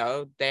they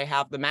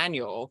have the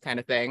manual kind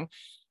of thing.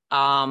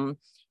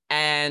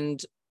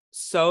 And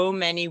so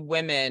many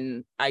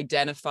women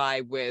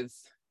identify with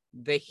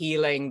the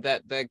healing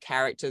that the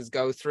characters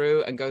go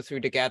through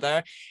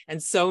together.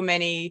 And so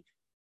many,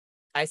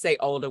 I say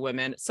older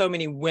women, so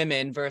many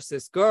women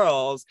versus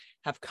girls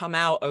have come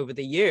out over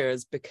the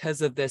years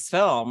because of this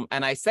film.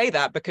 And I say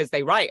that because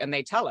they write and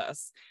they tell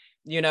us,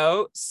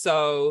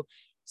 so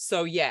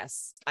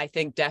yes, I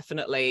think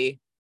definitely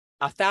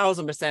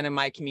 1,000% in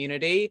my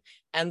community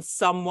and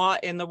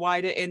somewhat in the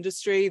wider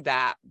industry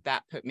that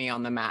put me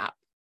on the map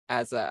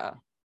as a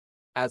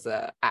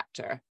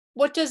actor.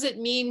 What does it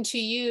mean to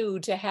you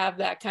to have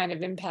that kind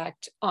of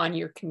impact on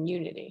your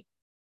community?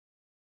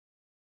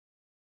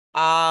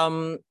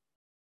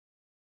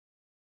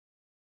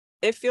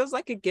 It feels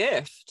like a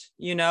gift,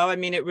 I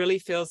mean, it really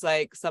feels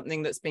like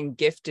something that's been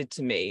gifted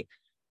to me,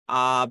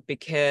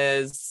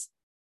 because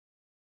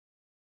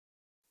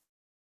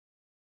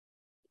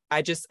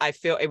I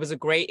feel it was a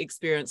great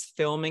experience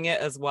filming it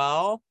as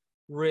well.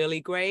 Really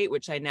great,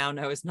 which I now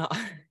know is not,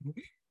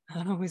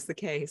 not always the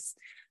case.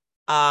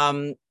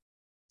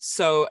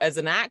 So as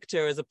an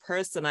actor, as a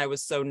person, I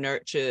was so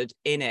nurtured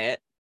in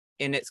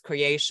its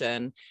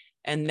creation.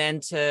 And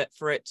then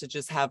for it to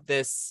just have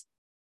this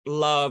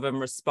love and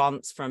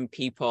response from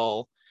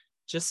people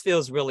just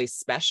feels really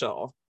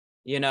special,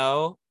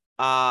 early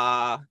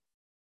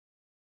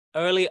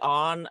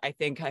on, I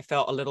think I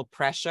felt a little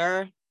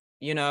pressure,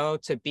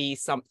 to be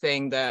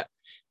something that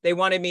they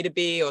wanted me to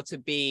be, or to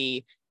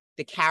be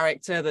the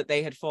character that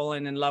they had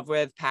fallen in love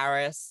with,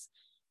 Paris.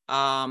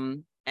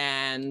 And,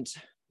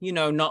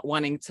 not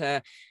wanting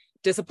to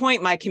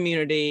disappoint my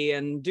community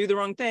and do the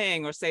wrong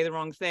thing or say the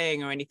wrong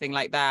thing or anything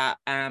like that.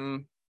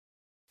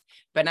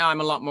 But now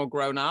I'm a lot more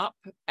grown up,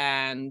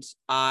 and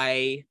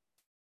I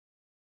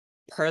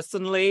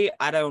personally,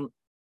 I don't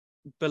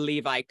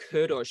believe I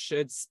could or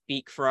should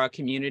speak for our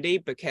community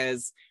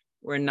because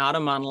we're not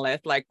a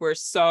monolith. Like we're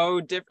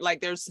so different.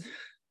 Like there's,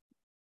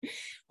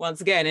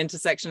 once again,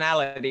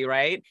 intersectionality,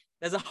 right?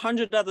 There's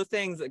 100 other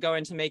things that go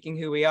into making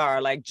who we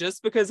are. Like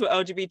just because we're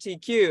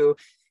LGBTQ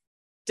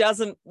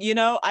doesn't,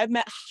 I've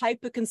met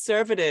hyper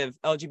conservative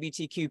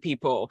LGBTQ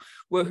people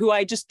who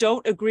I just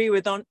don't agree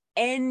with on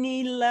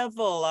any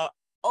level. Our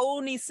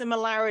only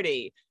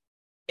similarity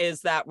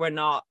is that we're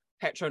not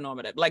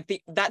heteronormative.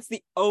 Like that's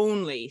the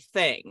only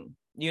thing,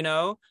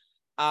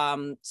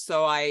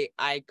 so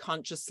I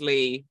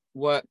consciously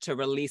work to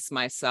release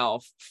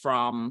myself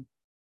from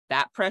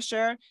that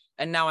pressure.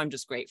 And now I'm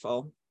just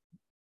grateful.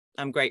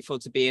 I'm grateful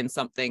to be in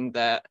something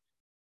that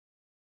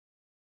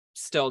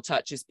still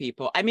touches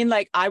people. I mean,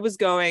 like I was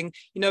going,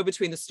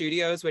 between the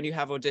studios when you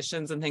have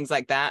auditions and things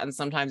like that. And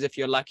sometimes if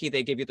you're lucky,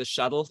 they give you the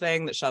shuttle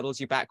thing that shuttles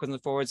you backwards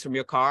and forwards from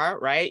your car,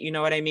 right? You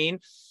know what I mean?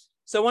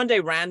 So one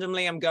day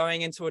randomly, I'm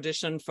going into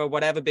audition for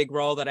whatever big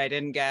role that I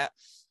didn't get.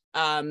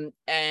 And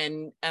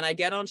I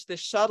get onto the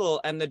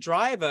shuttle, and the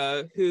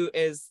driver, who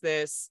is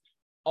this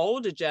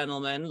older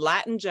gentleman,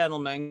 Latin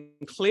gentleman,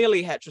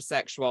 clearly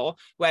heterosexual,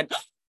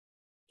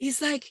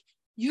 he's like,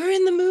 you're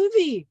in the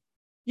movie.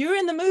 You're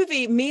in the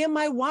movie. Me and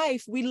my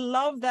wife, we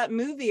love that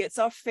movie. It's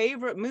our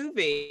favorite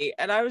movie.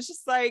 And I was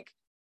just like,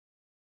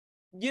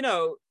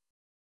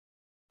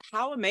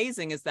 how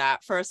amazing is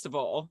that, first of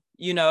all,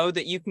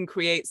 that you can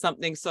create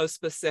something so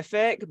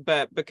specific,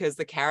 but because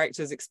the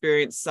characters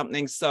experience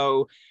something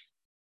so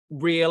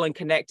real and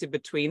connected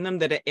between them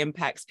that it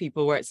impacts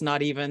people where it's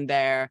not even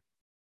they're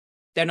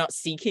not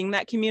seeking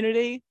that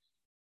community.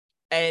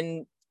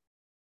 And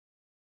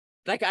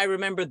like, I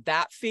remember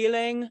that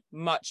feeling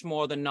much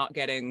more than not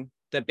getting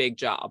the big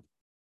job.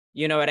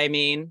 You know what I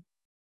mean?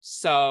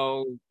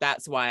 So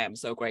that's why I'm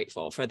so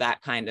grateful for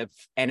that kind of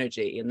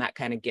energy and that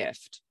kind of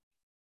gift.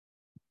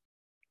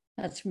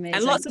 That's amazing.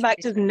 And lots of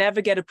actors never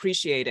get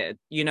appreciated,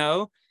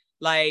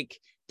 like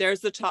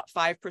there's the top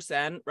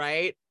 5%,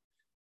 right?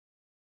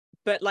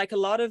 But like a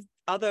lot of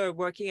other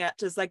working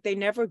actors, like they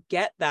never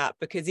get that,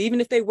 because even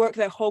if they work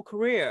their whole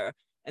career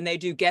and they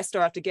do guest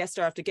star after guest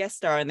star after guest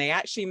star, and they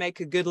actually make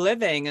a good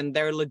living and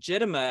they're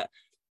legitimate,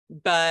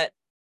 but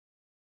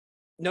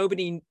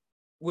nobody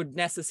would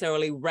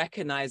necessarily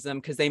recognize them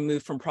because they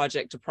move from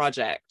project to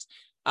project,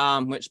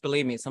 which,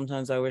 believe me,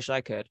 sometimes I wish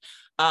I could.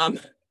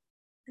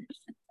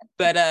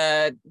 But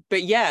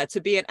yeah,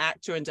 to be an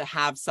actor and to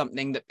have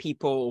something that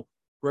people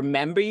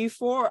remember you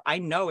for, I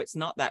know it's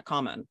not that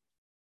common.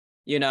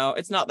 You know,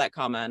 it's not that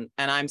common.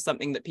 And I'm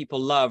something that people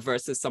love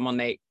versus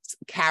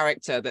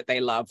character that they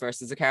love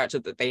versus a character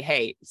that they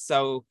hate.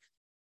 So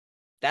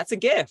that's a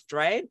gift,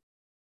 right?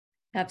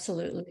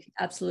 Absolutely.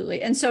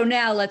 Absolutely. And so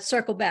now let's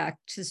circle back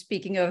to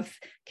speaking of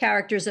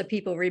characters that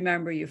people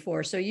remember you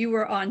for. So you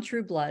were on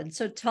True Blood.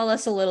 So tell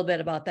us a little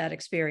bit about that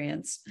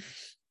experience.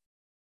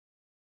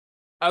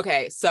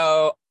 Okay.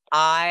 So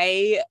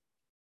I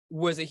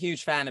was a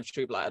huge fan of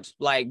True Blood,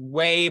 like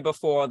way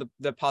before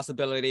the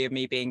possibility of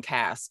me being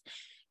cast.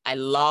 I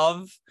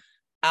love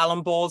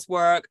Alan Ball's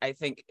work. I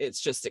think it's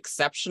just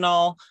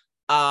exceptional.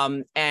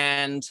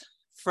 And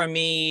for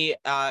me,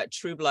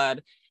 True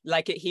Blood,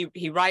 like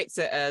he writes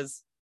it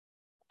as,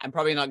 I'm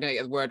probably not going to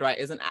get the word right.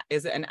 Is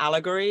it an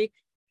allegory?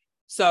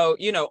 So,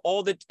 you know,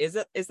 is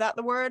that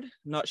the word?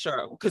 Not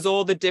sure. Because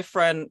all the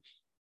different,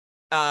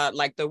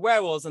 like the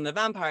werewolves and the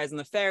vampires and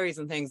the fairies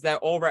and things, they're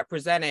all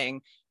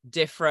representing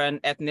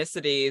different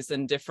ethnicities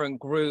and different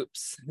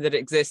groups that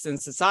exist in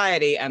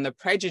society, and the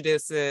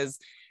prejudices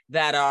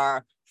that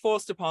are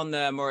forced upon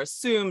them or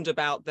assumed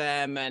about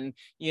them, and,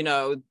 you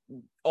know,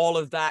 all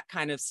of that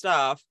kind of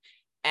stuff.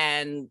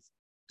 And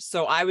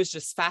so I was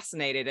just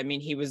fascinated. I mean,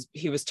 he was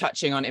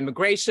touching on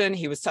immigration.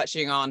 He was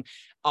touching on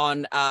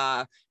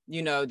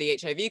you know, the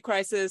HIV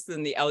crisis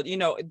and you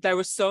know, there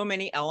were so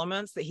many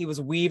elements that he was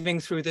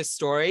weaving through this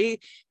story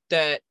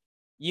that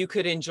you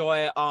could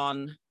enjoy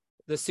on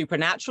the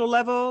supernatural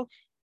level,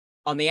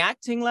 on the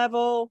acting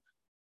level,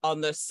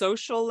 on the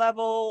social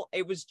level.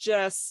 It was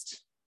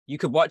just, you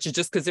could watch it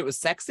just because it was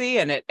sexy,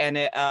 and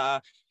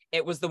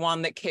it was the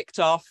one that kicked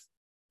off,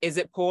 is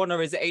it porn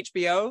or is it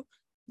HBO?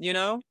 You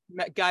know,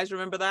 guys,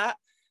 remember that?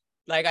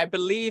 Like, I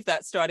believe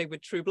that started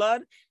with True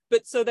Blood.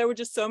 But so there were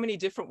just so many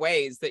different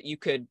ways that you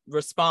could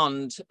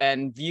respond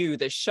and view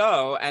the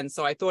show. And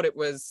so I just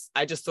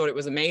thought it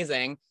was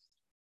amazing.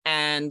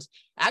 And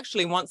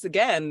actually, once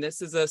again,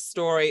 this is a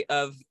story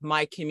of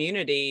my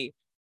community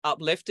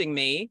uplifting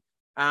me.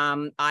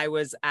 I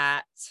was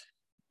at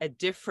it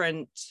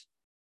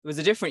was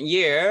a different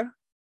year,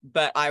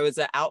 but I was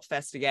at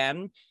Outfest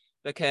again,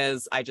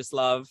 because I just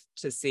love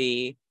to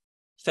see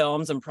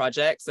films and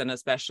projects, and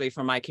especially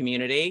for my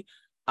community,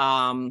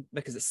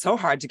 because it's so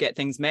hard to get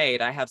things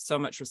made. I have so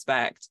much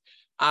respect.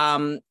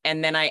 And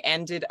then I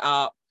ended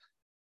up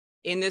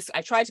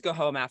I tried to go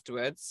home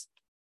afterwards,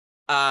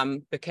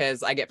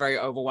 because I get very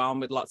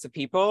overwhelmed with lots of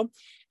people.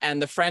 And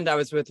the friend I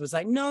was with was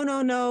like,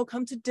 no,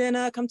 come to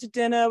dinner.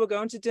 We're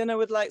going to dinner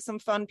with like some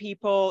fun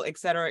people, et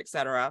cetera, et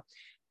cetera.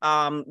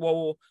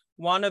 Well,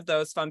 one of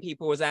those fun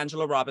people was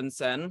Angela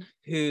Robinson,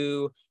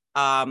 who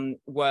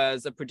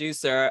was a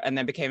producer and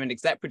then became an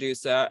exec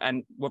producer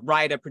and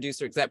writer,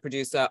 producer, exec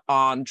producer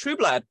on True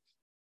Blood.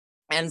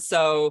 And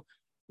so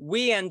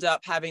we end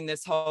up having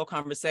this whole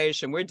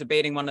conversation. We're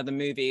debating one of the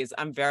movies.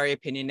 I'm very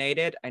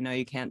opinionated. I know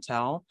you can't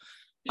tell,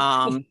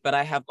 but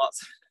I have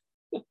lots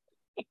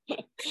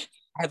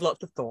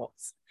of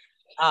thoughts.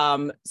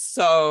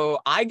 So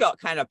I got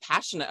kind of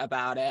passionate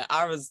about it.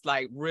 I was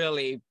like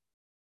really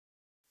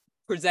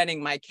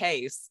presenting my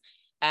case.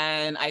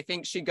 And I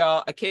think she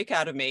got a kick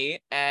out of me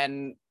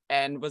and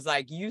was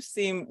like,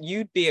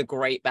 you'd be a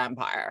great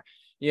vampire.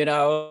 You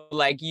know,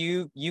 like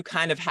you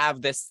kind of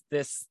have this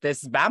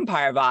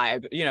vampire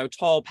vibe, you know,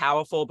 tall,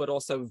 powerful, but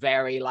also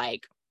very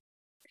like,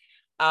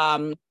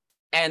 and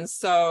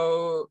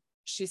so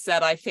she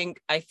said, I think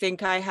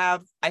I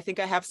have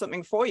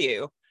something for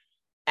you.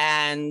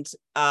 And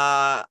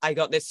I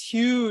got this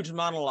huge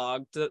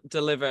monologue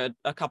delivered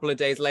a couple of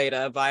days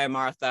later via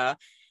Martha.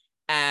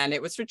 And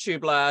it was for True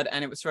Blood,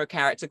 and it was for a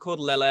character called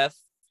Lilith,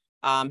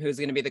 who's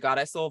going to be the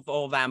goddess of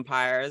all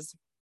vampires.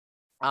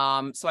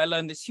 So I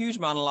learned this huge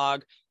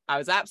monologue. I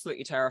was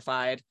absolutely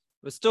terrified.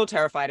 Was still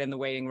terrified in the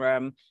waiting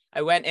room.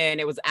 I went in,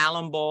 it was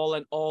Alan Ball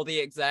and all the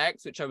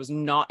execs, which I was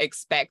not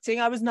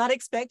expecting. I was not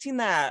expecting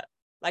that.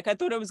 Like, I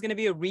thought I was going to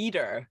be a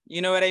reader.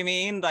 You know what I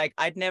mean? Like,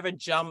 I'd never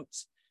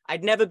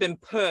been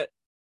put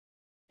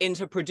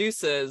into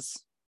producers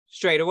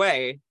straight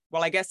away.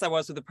 Well, I guess I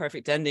was with The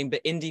Perfect Ending,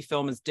 but indie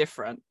film is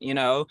different, you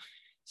know?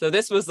 So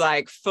this was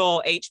like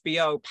full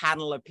HBO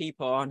panel of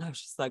people. And I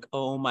was just like,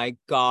 oh my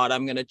God,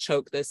 I'm going to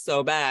choke this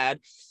so bad.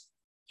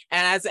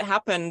 And as it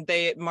happened,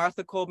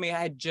 Martha called me.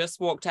 I had just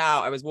walked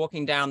out. I was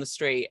walking down the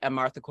street and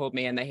Martha called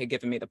me and they had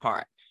given me the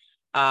part.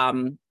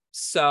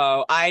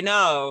 So I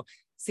know.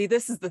 See,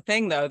 this is the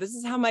thing though. This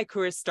is how my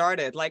career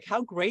started. Like,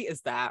 how great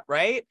is that,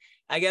 right?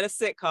 I get a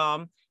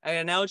sitcom, I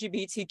get an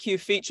LGBTQ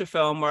feature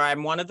film where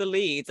I'm one of the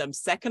leads. I'm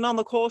second on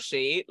the call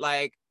sheet,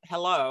 like,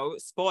 hello,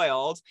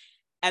 spoiled.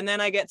 And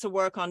then I get to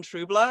work on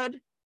True Blood.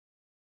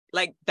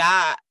 Like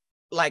that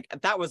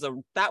was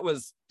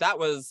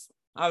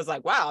I was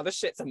like, wow, this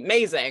shit's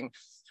amazing.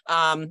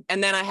 And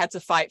then I had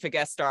to fight for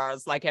guest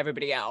stars like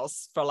everybody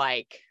else for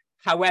like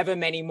however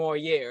many more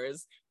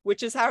years,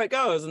 which is how it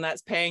goes. And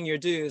that's paying your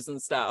dues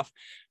and stuff.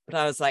 But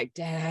I was like,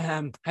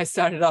 damn, I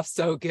started off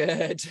so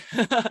good.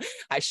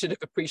 I should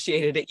have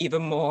appreciated it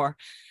even more.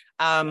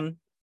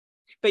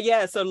 But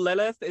yeah, so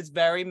Lilith is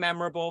very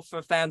memorable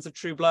for fans of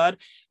True Blood,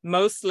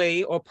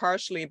 mostly or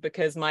partially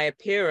because my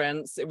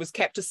appearance, it was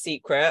kept a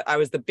secret. I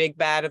was the big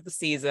bad of the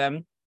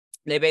season.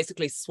 They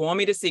basically swore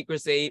me to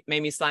secrecy,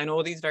 made me sign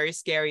all these very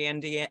scary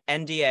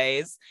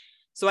NDAs.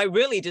 So I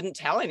really didn't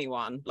tell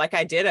anyone. Like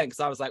I didn't, because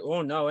I was like,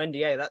 oh no,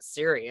 NDA, that's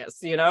serious,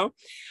 you know?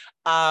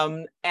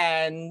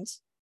 And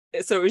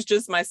so it was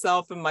just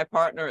myself and my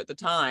partner at the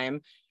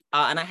time.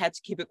 And I had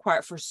to keep it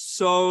quiet for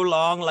so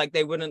long. Like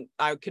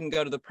I couldn't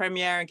go to the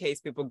premiere in case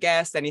people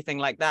guessed, anything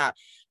like that.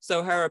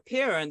 So her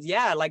appearance,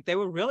 yeah, like they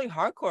were really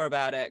hardcore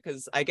about it,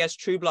 because I guess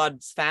True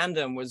Blood's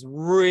fandom was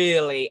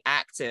really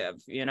active,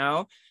 you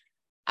know?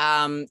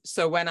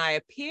 So when I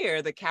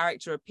appear, the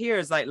character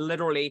appears like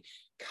literally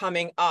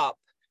coming up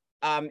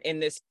in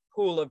this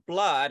pool of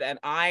blood, and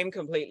I'm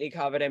completely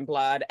covered in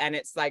blood, and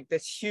it's like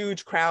this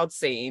huge crowd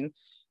scene.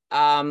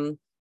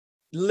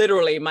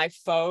 Literally my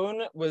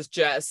phone was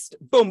just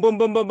boom, boom,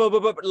 boom, boom, boom,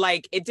 boom, boom.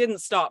 Like it didn't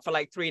stop for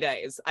like 3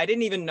 days. I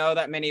didn't even know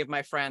that many of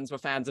my friends were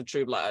fans of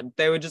True Blood.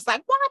 They were just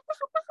like, what?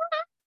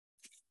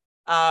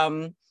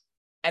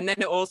 And then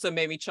it also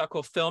made me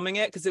chuckle filming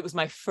it, because it was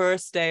my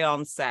first day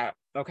on set.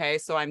 Okay,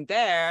 so I'm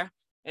there,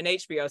 and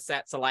HBO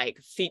sets are like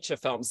feature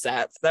film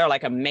sets. They're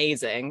like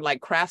amazing,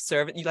 like craft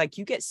service.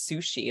 You get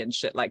sushi and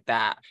shit like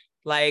that.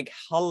 Like,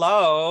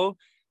 hello,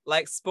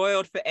 like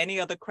spoiled for any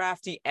other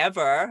crafty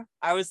ever.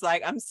 I was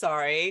like, I'm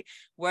sorry,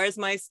 where's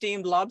my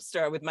steamed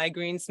lobster with my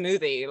green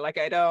smoothie? Like,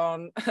 I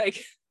don't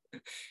like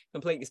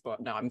completely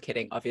spoiled. No, I'm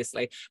kidding,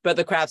 obviously. But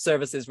the craft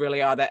services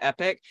really are that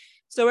epic.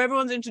 So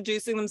everyone's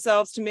introducing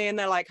themselves to me, and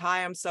they're like,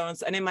 hi, I'm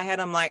so-and-so. And in my head,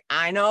 I'm like,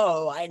 I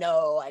know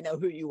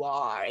who you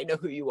are. I know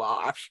who you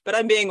are. But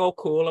I'm being all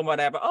cool and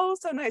whatever. Oh,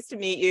 so nice to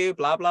meet you,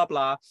 blah, blah,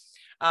 blah.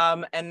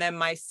 And then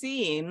my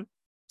scene,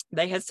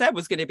 they had said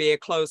was going to be a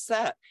closed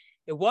set.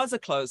 It was a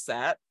closed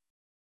set.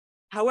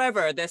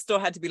 However, there still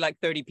had to be like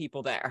 30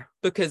 people there,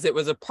 because it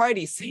was a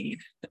party scene.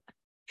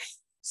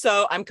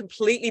 So I'm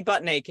completely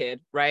butt naked,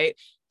 right?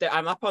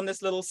 I'm up on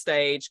this little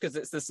stage, because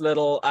it's this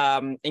little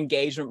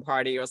engagement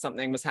party or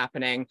something was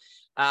happening.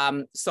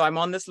 So I'm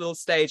on this little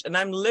stage, and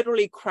I'm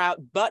literally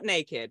butt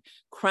naked,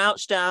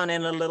 crouched down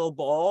in a little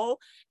ball.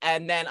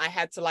 And then I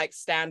had to like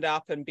stand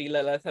up and be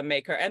Lilith and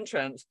make her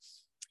entrance.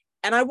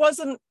 And I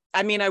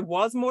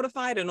was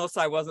mortified, and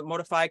also I wasn't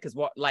mortified, because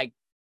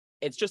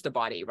it's just a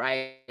body,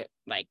 right?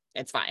 Like,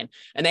 it's fine.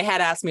 And they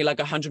had asked me like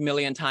 100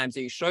 million times,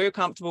 are you sure you're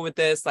comfortable with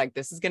this? Like,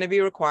 this is going to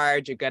be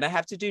required. You're going to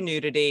have to do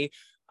nudity.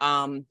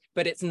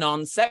 But it's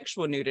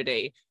non-sexual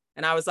nudity.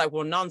 And I was like,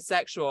 well,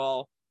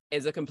 non-sexual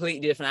is a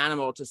completely different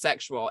animal to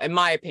sexual, in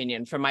my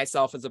opinion, for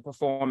myself as a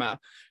performer.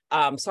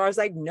 So I was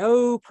like,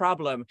 no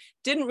problem.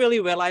 Didn't really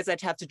realize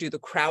I'd have to do the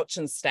crouch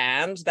and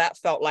stand. That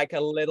felt like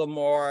a little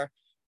more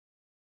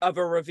of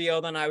a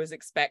reveal than I was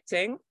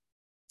expecting.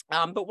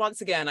 But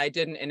once again, I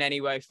didn't in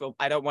any way feel,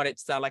 I don't want it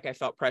to sound like I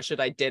felt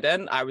pressured. I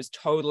didn't. I was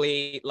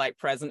totally like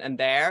present and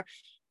there.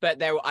 But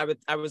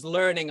I was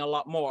learning a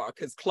lot more,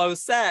 because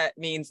closed set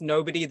means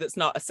nobody that's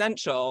not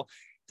essential.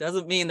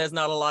 Doesn't mean there's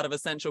not a lot of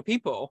essential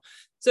people.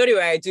 So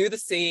anyway, I do the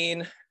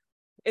scene.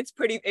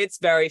 It's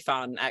very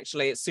fun,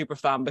 actually. It's super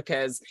fun,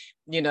 because,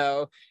 you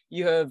know,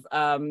 you have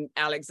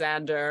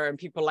Alexander and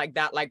people like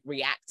that, like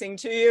reacting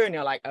to you, and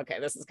you're like,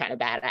 okay, this is kind of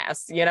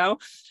badass, you know?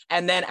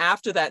 And then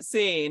after that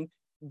scene,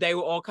 they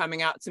were all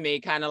coming out to me,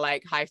 kind of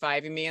like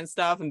high-fiving me and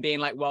stuff, and being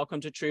like, welcome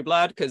to True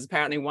Blood, because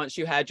apparently once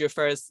you had your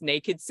first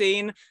naked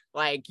scene,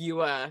 like you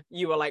were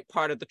like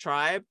part of the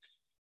tribe.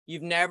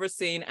 You've never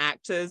seen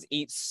actors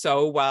eat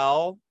so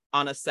well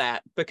on a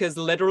set, because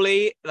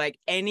literally like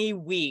any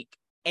week,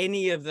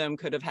 any of them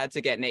could have had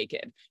to get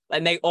naked,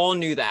 and they all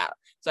knew that.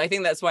 So I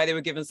think that's why they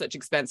were given such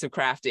expensive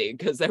crafty,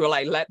 because they were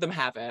like, let them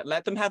have it,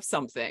 let them have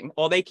something.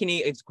 All they can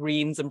eat is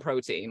greens and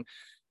protein.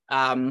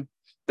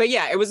 But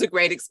yeah, it was a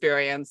great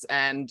experience,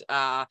 and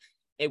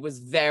it was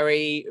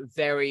very,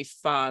 very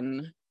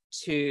fun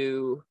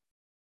to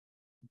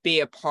be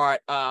a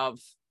part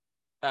of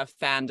a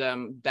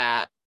fandom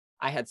that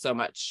I had so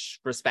much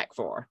respect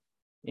for,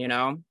 you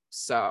know?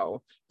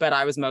 So, but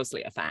I was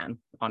mostly a fan,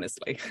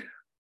 honestly.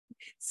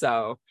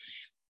 So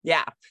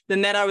yeah,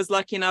 then I was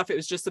lucky enough, it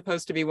was just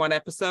supposed to be 1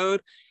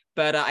 episode,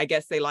 but I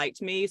guess they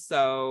liked me.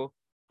 So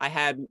I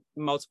had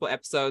multiple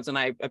episodes, and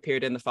I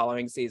appeared in the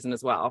following season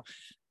as well.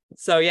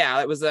 So yeah,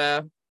 it was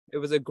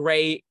a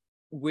great,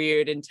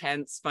 weird,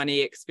 intense, funny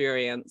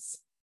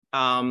experience.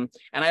 And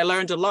I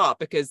learned a lot,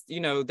 because, you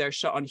know, they're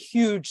shot on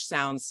huge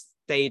sound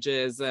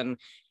stages. And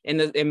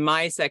in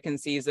my second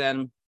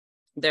season,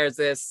 there's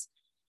this,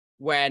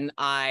 when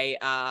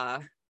I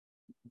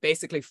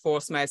basically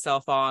forced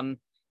myself on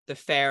the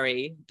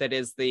fairy that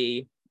is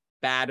the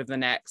bad of the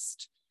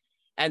next.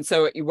 And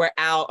so we're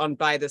out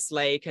by this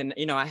lake, and,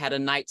 you know, I had a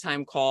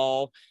nighttime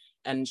call,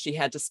 and she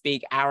had to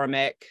speak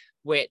Aramaic,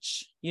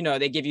 which, you know,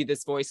 they give you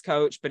this voice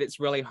coach, but it's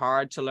really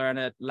hard to learn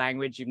a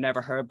language you've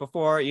never heard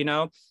before, you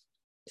know?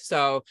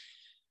 So,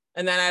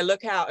 and then I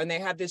look out, and they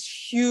have this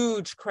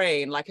huge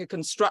crane, like a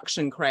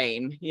construction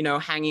crane, you know,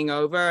 hanging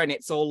over, and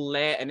it's all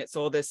lit, and it's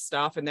all this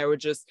stuff. And there were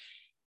just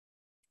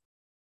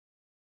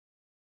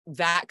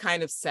that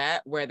kind of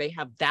set where they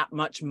have that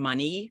much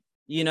money,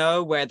 you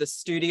know, where the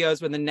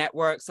studios, when the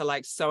networks are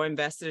like so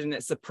invested and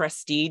it's a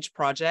prestige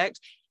project,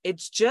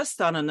 it's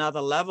just on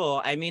another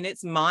level. I mean,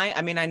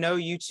 I know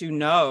you two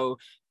know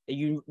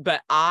you,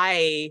 but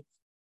I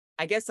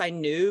guess I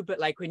knew, but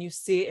like when you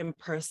see it in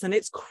person,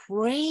 it's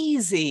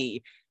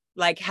crazy,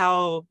 like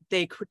how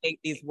they create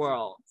these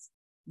worlds,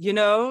 you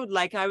know,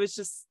 like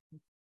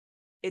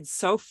it's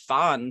so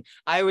fun.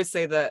 I always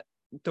say that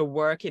the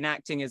work in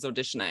acting is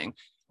auditioning,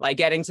 like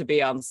getting to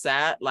be on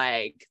set,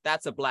 like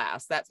that's a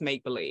blast. That's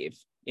make believe,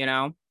 you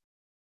know?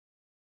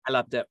 I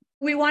loved it.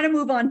 We want to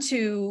move on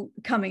to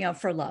Coming Out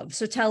for Love.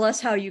 So tell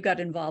us how you got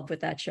involved with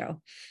that show.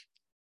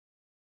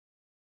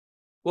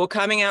 Well,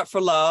 Coming Out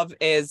for Love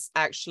is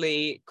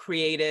actually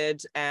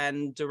created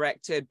and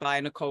directed by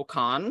Nicole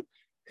Kahn,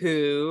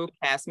 who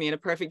cast me in A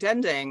Perfect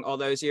Ending all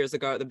those years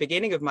ago at the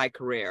beginning of my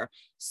career.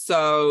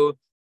 So,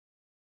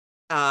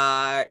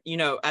 you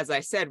know, as I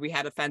said, we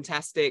had a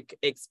fantastic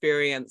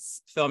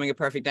experience filming A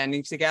Perfect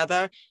Ending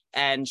together.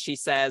 And she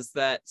says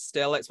that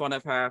still it's one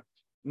of her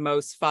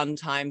most fun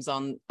times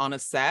on a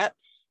set.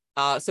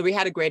 So we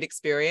had a great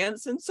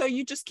experience. And so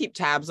you just keep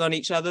tabs on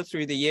each other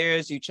through the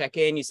years. You check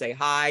in, you say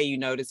hi, you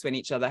notice when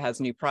each other has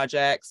new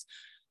projects.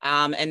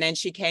 And then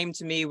she came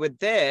to me with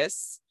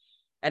this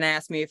and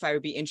asked me if I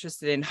would be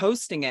interested in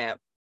hosting it.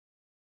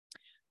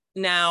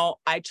 Now,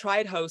 I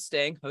tried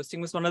hosting. Hosting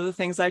was one of the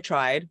things I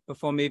tried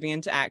before moving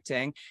into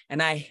acting,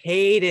 and I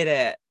hated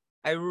it.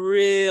 I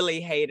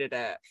really hated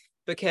it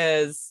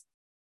because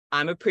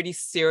I'm a pretty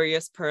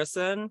serious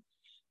person.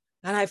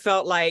 And I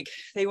felt like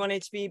they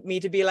wanted me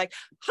to be like,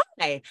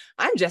 hi,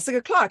 I'm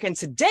Jessica Clarke, and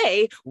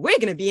today we're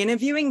going to be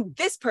interviewing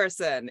this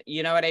person.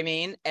 You know what I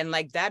mean? And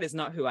like, that is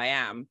not who I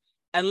am,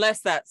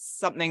 unless that's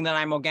something that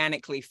I'm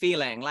organically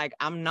feeling. Like,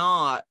 I'm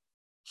not,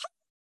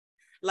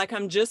 like,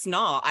 I'm just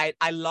not.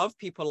 I love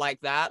people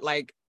like that.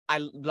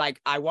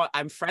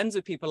 I'm friends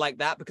with people like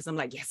that because I'm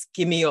like, yes,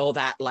 give me all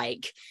that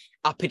like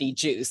uppity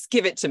juice,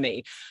 give it to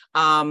me.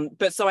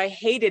 But so I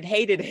hated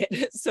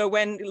it. So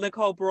when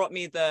Nicole brought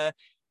me the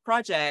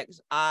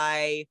project,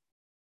 I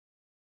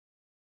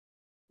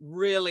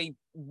really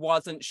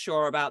wasn't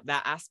sure about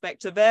that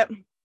aspect of it.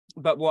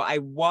 But what I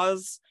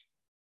was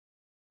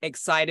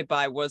excited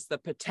by was the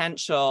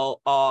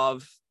potential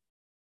of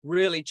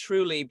really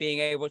truly being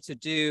able to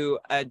do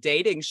a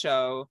dating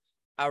show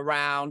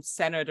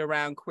centered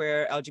around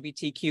queer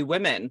LGBTQ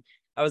women.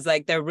 I was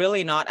like, they're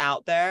really not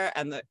out there,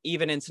 and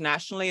even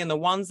internationally, and the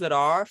ones that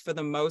are, for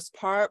the most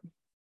part,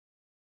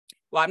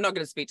 well, I'm not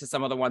going to speak to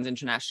some of the ones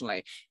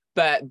internationally,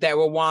 but there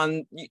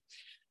were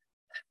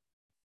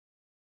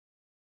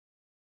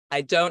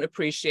I don't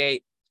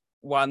appreciate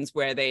ones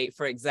where they,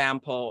 for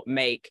example,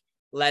 make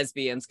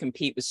lesbians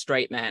compete with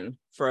straight men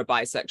for a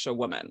bisexual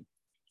woman,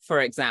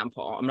 for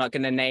example. I'm not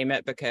going to name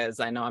it because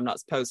I know I'm not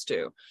supposed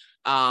to.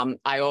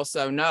 I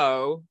also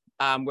know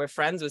we're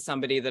friends with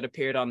somebody that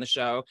appeared on the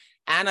show,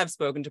 and I've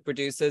spoken to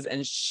producers,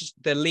 and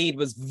the lead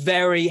was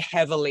very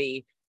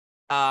heavily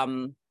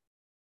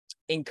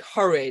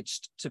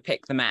encouraged to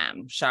pick the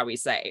man, shall we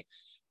say.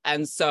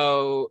 And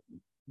so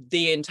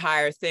the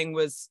entire thing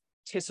was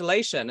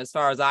titillation as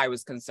far as I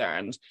was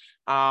concerned.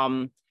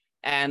 And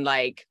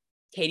like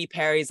Katy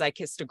Perry's I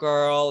Kissed a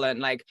Girl, and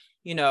like,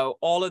 you know,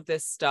 all of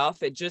this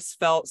stuff, it just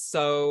felt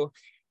so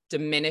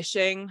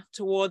diminishing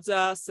towards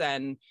us,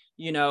 and,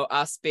 you know,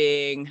 us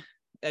being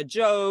a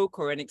joke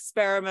or an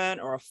experiment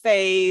or a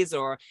phase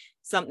or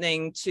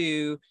something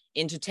to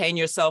entertain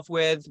yourself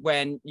with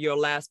when your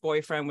last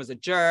boyfriend was a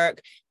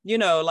jerk, you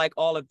know, like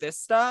all of this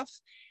stuff.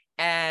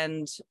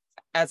 And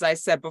as I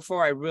said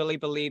before, I really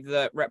believe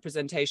that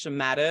representation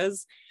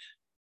matters.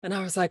 And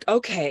I was like,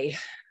 okay,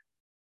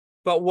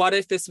 but what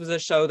if this was a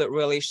show that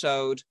really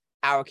showed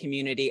our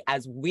community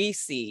as we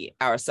see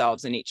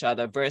ourselves in each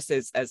other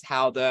versus as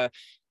how the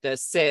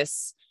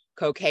cis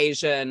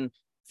Caucasian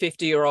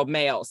 50-year-old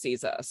male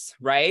sees us,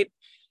 right?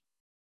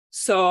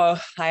 So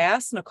I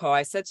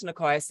said to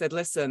Nicole, I said,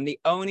 listen, the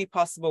only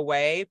possible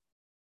way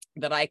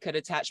that I could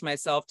attach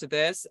myself to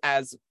this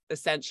as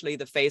essentially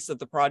the face of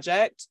the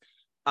project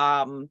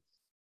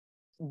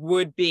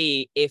would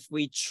be if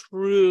we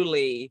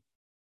truly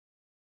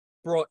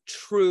brought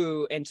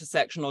true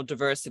intersectional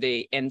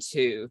diversity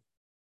into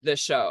the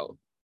show.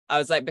 I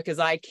was like, because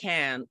I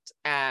can't,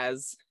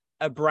 as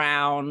a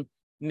brown,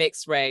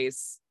 mixed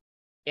race,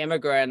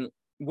 immigrant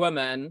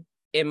woman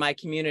in my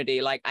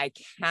community, like I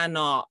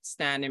cannot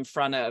stand in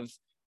front of,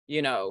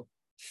 you know,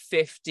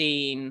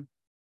 15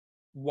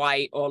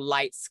 white or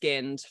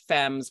light-skinned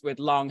femmes with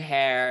long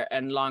hair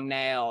and long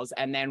nails,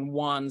 and then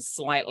one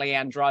slightly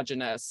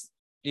androgynous,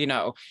 you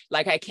know,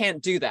 like I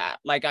can't do that.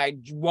 Like I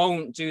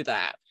won't do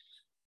that.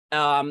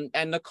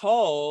 And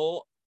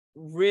Nicole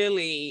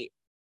really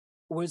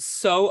was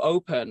so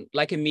open,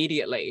 like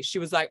immediately. She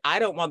was like, I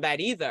don't want that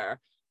either.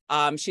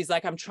 She's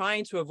like, I'm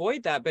trying to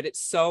avoid that, but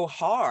it's so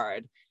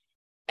hard.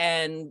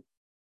 And,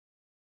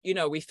 you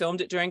know, we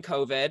filmed it during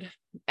COVID,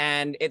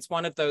 and it's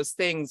one of those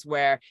things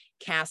where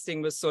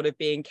casting was sort of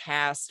being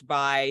cast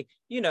by,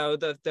 you know,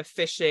 the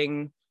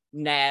fishing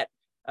net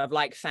of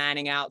like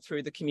fanning out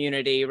through the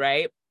community,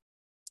 right?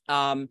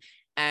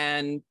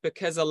 And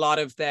because a lot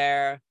of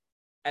their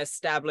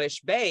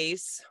established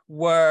base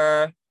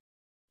were,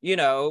 you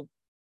know,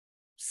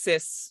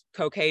 cis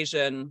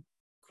Caucasian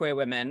queer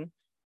women,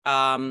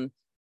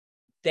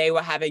 they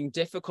were having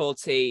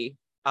difficulty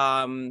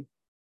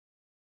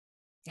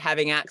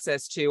having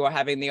access to or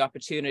having the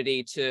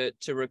opportunity to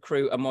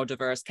recruit a more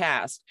diverse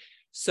cast.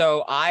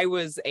 So I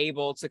was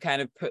able to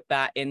kind of put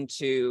that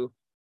into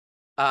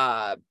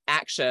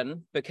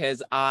action,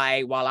 because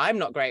while I'm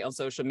not great on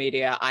social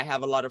media, I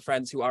have a lot of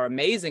friends who are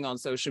amazing on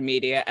social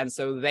media. And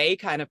so they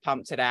kind of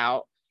pumped it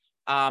out.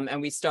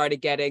 And we started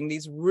getting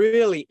these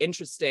really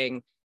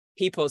interesting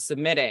people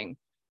submitting.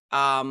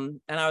 And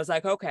I was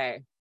like,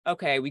 okay,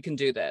 we can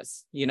do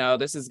this. You know,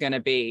 this is going to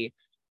be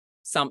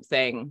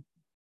something.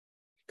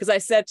 Because I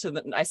said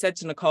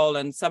to Nicole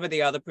and some of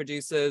the other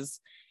producers,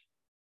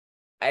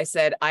 I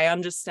said, I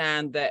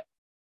understand that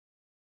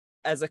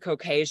as a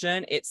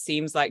Caucasian, it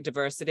seems like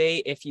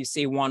diversity if you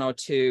see one or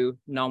two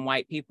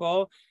non-white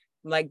people.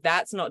 Like,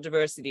 that's not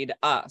diversity to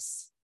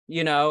us.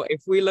 You know,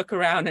 if we look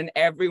around and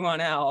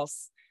everyone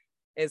else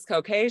is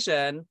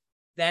Caucasian,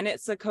 then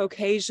it's a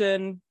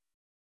Caucasian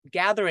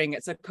gathering.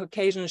 It's a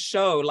Caucasian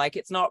show. Like,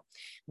 it's not,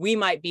 we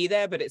might be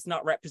there, but it's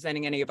not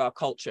representing any of our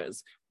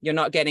cultures. You're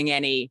not getting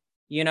any,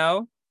 you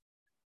know?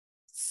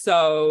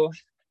 So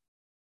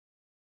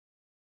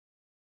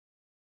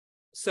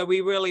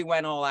we really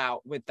went all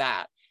out with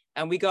that.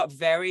 And we got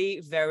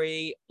very,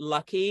 very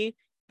lucky,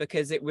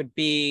 because it would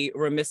be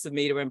remiss of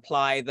me to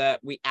imply that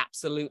we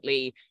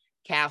absolutely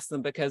cast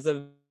them because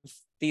of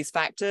these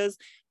factors.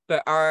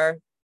 But our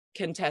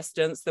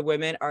contestants, the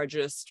women, are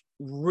just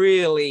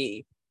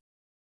really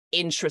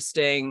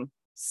interesting,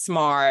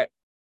 smart,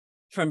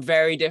 from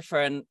very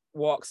different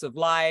walks of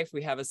life.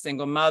 We have a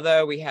single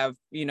mother. We have,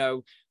 you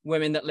know,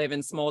 women that live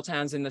in small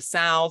towns in the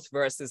South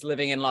versus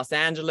living in Los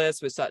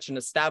Angeles with such an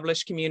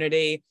established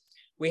community.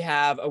 We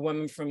have a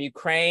woman from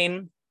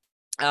Ukraine,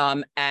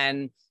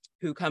 and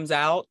who comes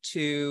out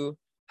to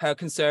her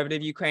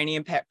conservative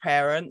Ukrainian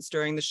parents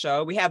during the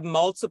show. We have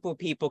multiple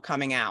people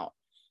coming out.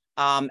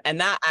 And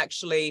that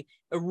actually,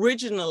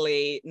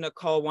 originally,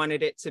 Nicole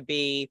wanted it to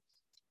be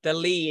the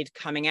lead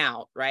coming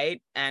out,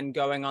 right? And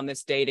going on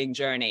this dating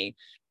journey.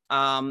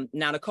 Now,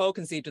 Nicole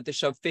conceived of the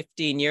show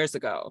 15 years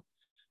ago.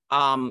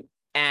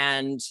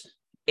 And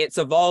it's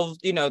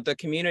evolved, you know, the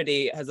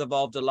community has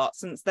evolved a lot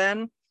since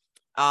then.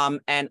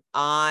 And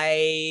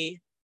I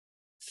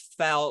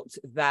felt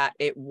that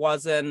it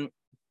wasn't,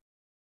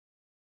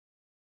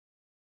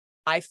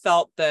 I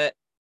felt that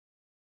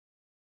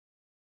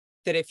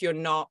if you're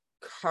not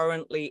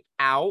currently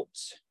out,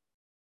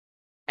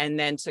 and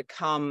then to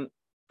come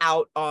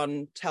out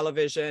on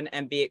television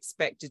and be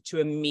expected to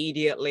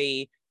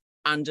immediately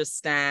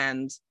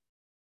understand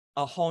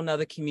a whole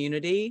nother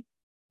community,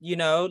 you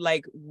know,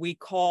 like we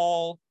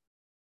call,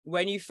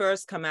 when you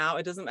first come out,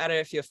 it doesn't matter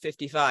if you're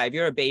 55,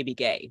 you're a baby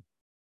gay.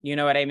 You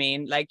know what I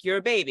mean? Like, you're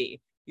a baby.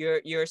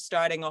 You're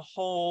starting a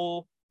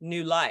whole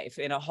new life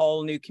in a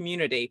whole new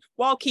community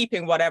while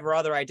keeping whatever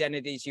other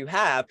identities you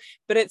have,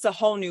 but it's a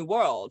whole new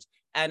world.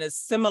 And as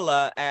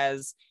similar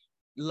as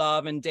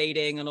love and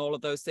dating and all of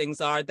those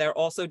things are, they're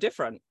also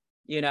different,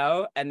 you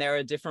know, and there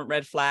are different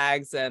red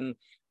flags. And,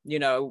 you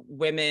know,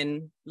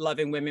 women,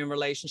 loving women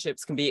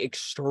relationships can be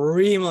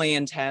extremely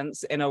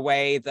intense in a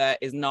way that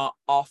is not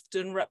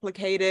often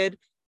replicated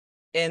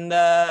in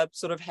the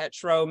sort of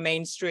hetero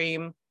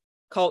mainstream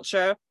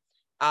culture.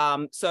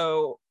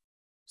 So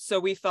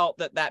we felt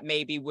that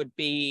maybe wouldn't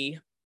be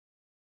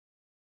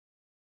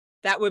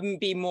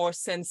more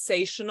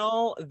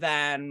sensational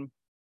than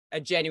a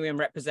genuine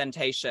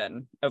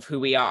representation of who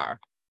we are.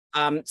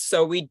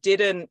 So we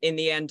didn't, in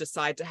the end,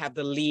 decide to have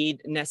the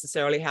lead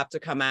necessarily have to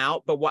come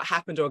out. But what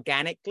happened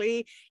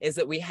organically is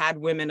that we had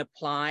women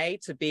apply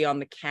to be on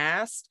the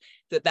cast,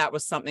 that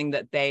was something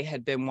that they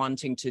had been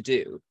wanting to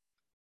do.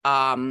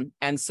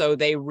 And so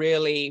they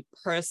really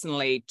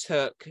personally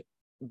took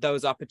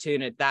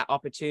that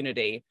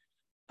opportunity.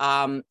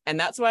 And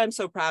that's why I'm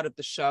so proud of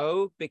the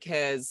show,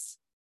 because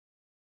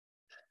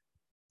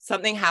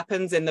something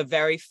happens in the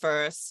very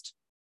first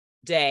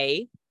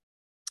day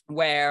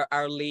where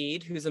our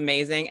lead, who's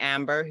amazing,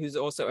 Amber, who's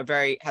also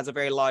has a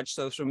very large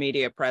social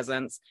media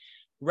presence,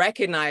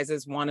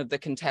 recognizes one of the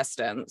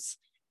contestants.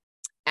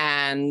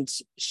 And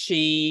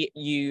she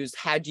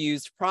had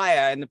used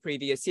prior in the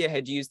previous year,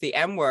 had used the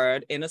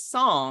M-word in a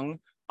song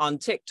on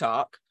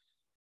TikTok.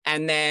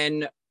 And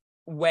then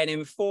when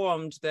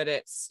informed that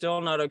it's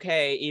still not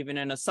okay, even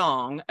in a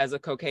song, as a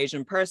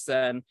Caucasian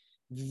person,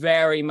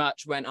 very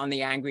much went on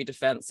the angry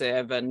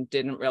defensive and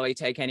didn't really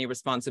take any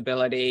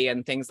responsibility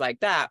and things like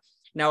that.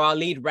 Now, our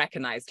lead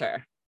recognized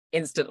her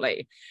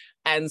instantly.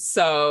 And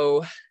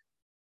so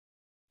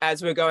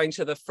as we're going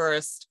to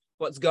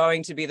what's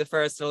going to be the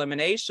first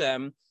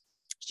elimination,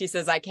 she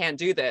says, I can't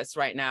do this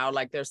right now.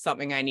 Like, there's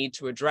something I need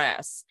to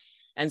address.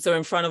 And so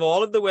in front of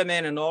all of the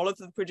women and all of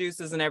the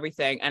producers and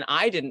everything, and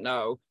I didn't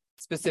know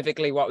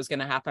specifically what was going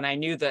to happen. I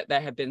knew that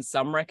there had been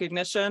some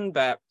recognition,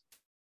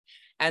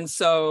 and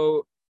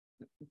so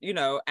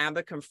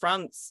Amber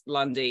confronts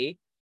Lundy,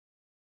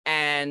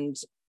 and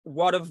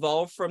what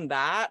evolved from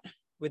that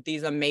with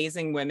these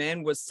amazing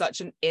women was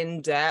such an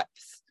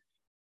in-depth,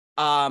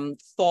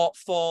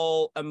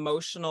 thoughtful,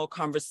 emotional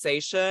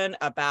conversation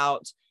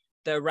about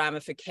the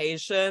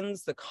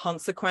ramifications, the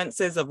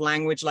consequences of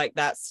language like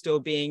that still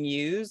being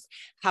used,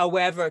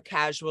 however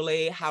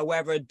casually,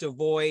 however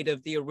devoid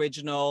of the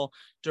original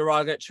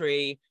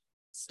derogatory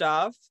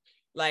stuff.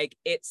 Like,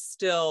 it's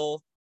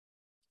still,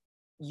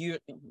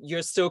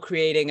 you're still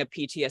creating a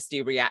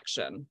PTSD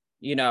reaction,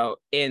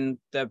 in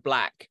the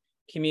Black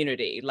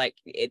community. Like,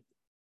 it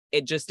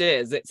just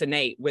is. It's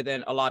innate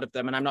within a lot of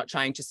them. And I'm not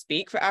trying to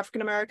speak for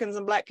African Americans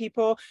and Black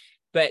people,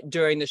 but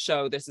during the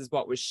show, this is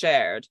what was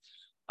shared.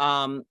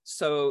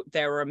 So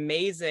there were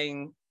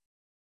amazing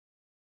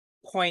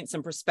points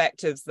and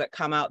perspectives that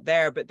come out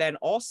there. But then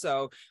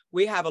also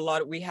we have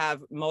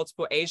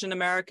multiple Asian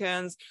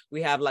Americans,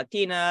 we have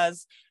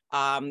Latinas,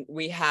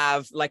 we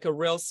have like a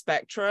real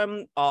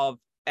spectrum of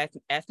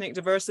ethnic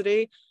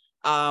diversity.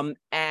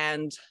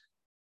 And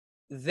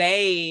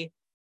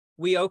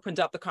we opened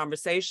up the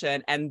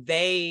conversation, and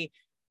they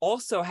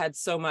also had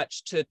so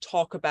much to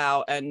talk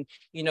about, and,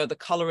 the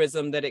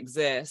colorism that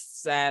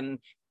exists, and,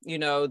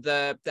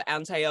 the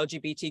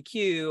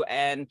anti-LGBTQ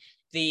and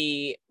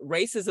the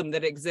racism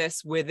that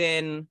exists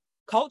within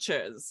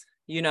cultures.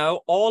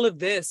 All of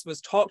this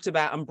was talked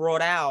about and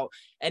brought out,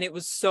 and it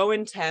was so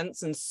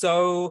intense and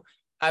so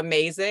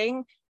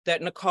amazing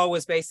that Nicole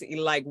was basically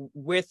like,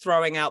 we're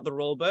throwing out the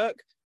rule book,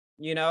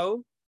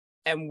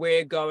 and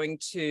we're going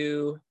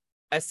to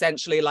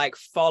essentially like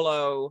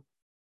follow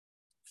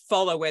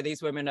where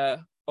these women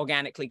are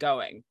organically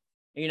going,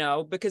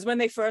 because when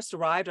they first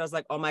arrived, I was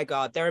like, oh my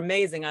God, they're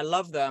amazing. I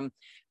love them.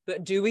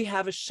 But do we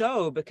have a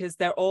show? Because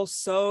they're all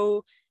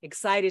so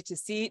excited to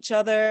see each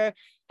other.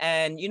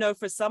 And,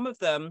 for some of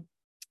them,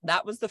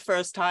 that was the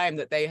first time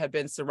that they had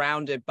been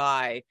surrounded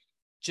by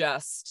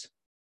just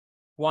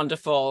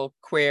wonderful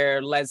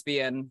queer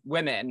lesbian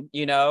women,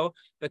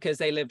 because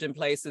they lived in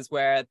places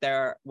where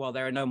there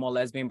are no more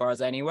lesbian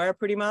bars anywhere,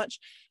 pretty much.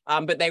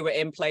 But they were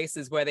in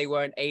places where they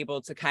weren't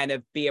able to kind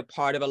of be a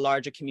part of a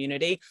larger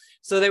community.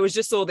 So there was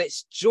just all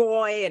this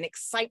joy and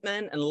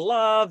excitement and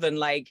love and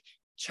like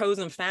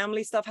chosen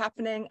family stuff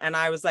happening. And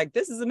I was like,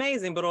 this is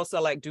amazing, but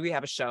also like, do we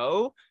have a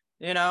show?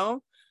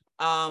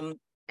 And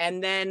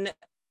then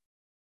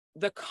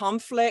the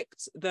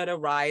conflict that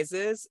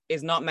arises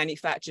is not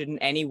manufactured in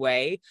any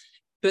way,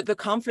 but the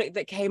conflict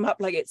that came up,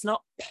 like, it's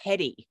not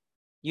petty,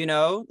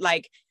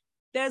 like,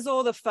 there's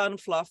all the fun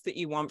fluff that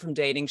you want from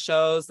dating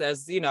shows.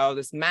 There's,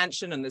 this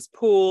mansion and this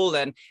pool,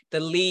 and the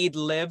lead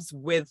lives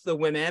with the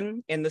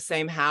women in the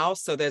same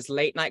house. So there's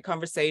late night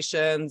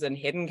conversations and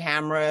hidden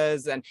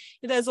cameras, and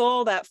there's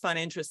all that fun,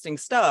 interesting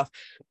stuff.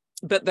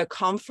 But the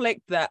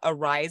conflict that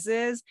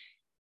arises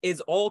is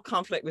all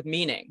conflict with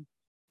meaning.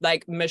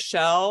 Like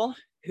Michelle,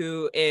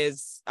 who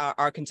is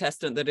our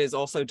contestant that is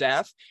also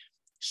deaf,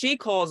 she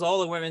calls all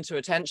the women to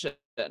attention.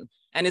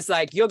 And it's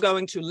like, you're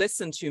going to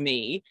listen to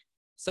me.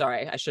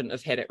 Sorry, I shouldn't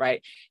have hit it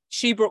right.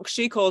 She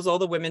calls all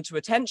the women to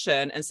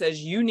attention and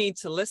says, you need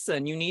to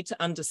listen. You need to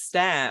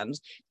understand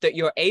that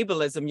your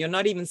ableism, you're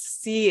not even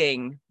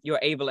seeing your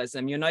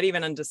ableism. You're not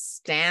even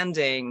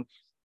understanding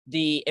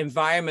the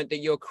environment that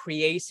you're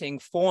creating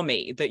for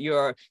me,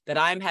 that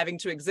I'm having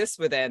to exist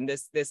within,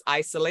 this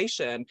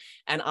isolation.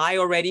 And I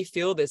already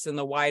feel this in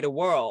the wider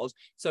world.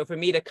 So for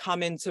me to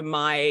come into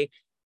my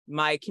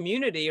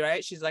community,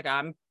 right? She's like,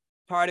 I'm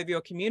part of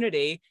your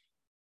community.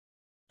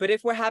 But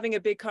if we're having a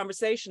big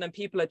conversation and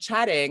people are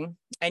chatting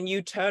and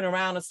you turn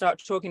around and start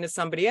talking to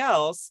somebody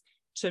else,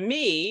 to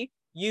me,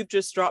 you've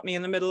just dropped me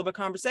in the middle of a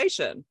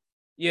conversation,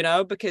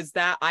 because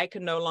that I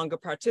can no longer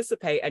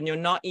participate, and you're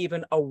not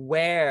even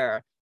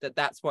aware that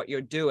that's what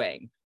you're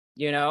doing,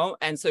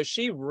 And so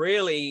she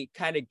really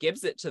kind of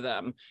gives it to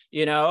them,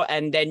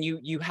 and then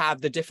you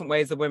have the different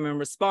ways that women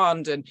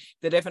respond and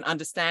the different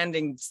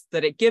understandings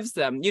that it gives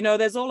them.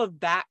 There's all of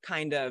that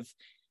kind of,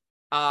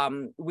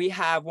 we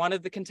have one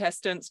of the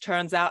contestants,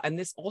 turns out, and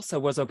this also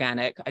was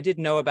organic. I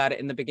didn't know about it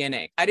in the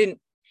beginning. I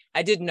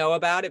did know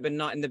about it, but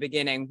not in the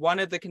beginning. One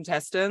of the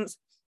contestants,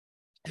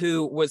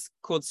 who was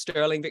called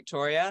Sterling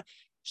Victoria,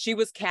 she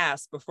was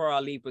cast before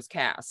our lead was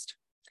cast.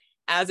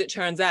 As it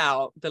turns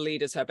out, the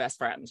lead is her best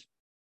friend.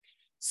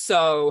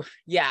 So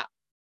yeah,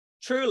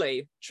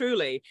 truly.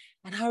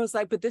 And I was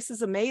like, but this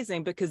is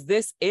amazing, because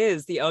this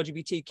is the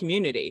LGBT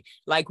community.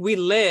 Like, we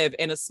live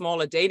in a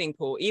smaller dating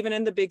pool, even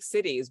in the big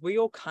cities. We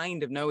all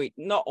kind of know,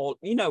 not all,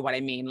 you know what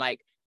I mean?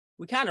 Like,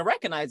 we kind of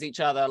recognize each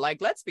other.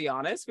 Like, let's be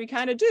honest, we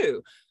kind of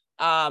do.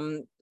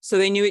 So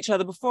they knew each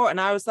other before.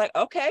 And I was like,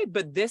 okay,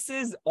 but this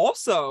is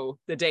also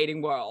the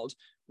dating world,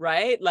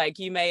 right? Like,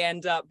 you may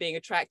end up being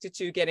attracted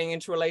to getting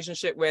into a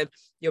relationship with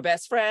your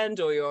best friend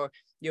or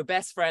your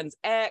best friend's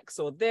ex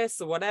or this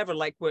or whatever.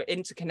 Like, we're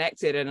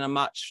interconnected in a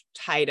much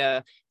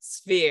tighter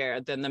sphere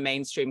than the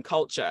mainstream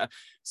culture.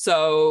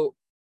 So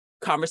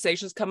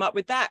conversations come up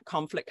with that,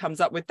 conflict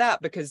comes up with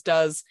that, because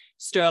does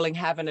Sterling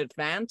have an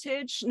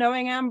advantage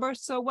knowing Amber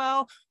so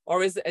well?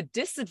 Or is it a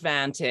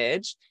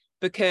disadvantage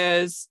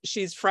because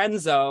she's friend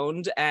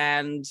zoned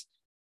and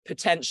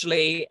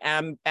potentially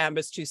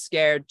Amber's too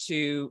scared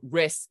to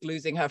risk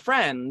losing her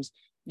friend,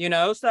 you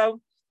know? So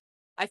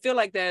I feel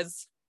like I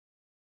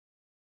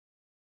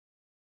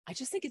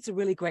just think it's a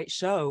really great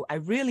show. I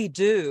really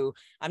do.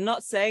 I'm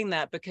not saying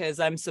that because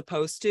I'm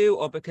supposed to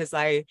or because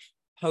I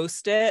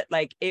host it.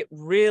 Like,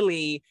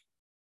 it's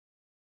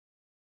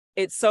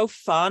so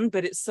fun,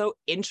 but it's so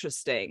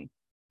interesting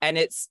and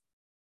it's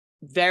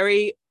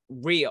very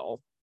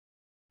real.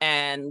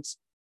 And,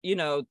 you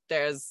know,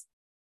 there's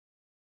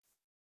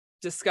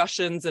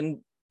discussions and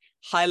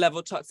high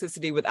level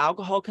toxicity with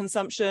alcohol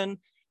consumption,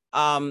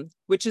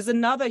 which is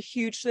another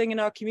huge thing in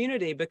our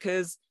community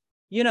because,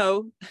 you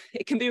know,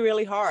 it can be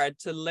really hard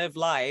to live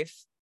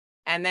life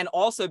and then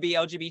also be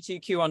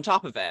LGBTQ on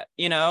top of it,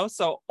 you know?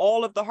 So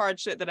all of the hard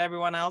shit that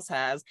everyone else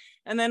has,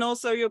 and then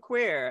also you're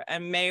queer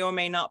and may or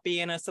may not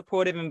be in a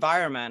supportive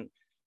environment.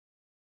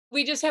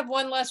 We just have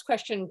one last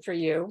question for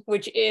you,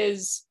 which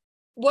is,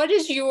 what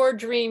is your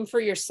dream for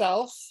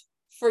yourself,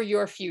 for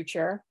your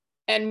future?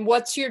 And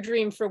what's your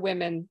dream for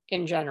women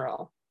in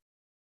general?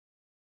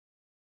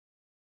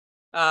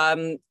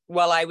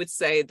 Well, I would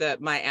say that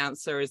my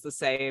answer is the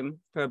same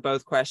for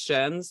both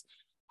questions.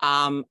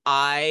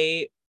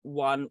 I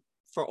want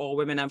for all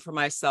women and for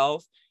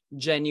myself,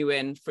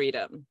 genuine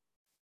freedom.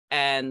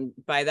 And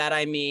by that,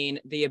 I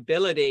mean the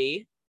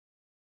ability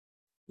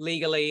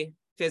legally,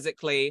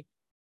 physically,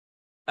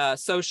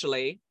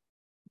 socially,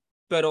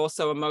 but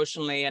also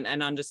emotionally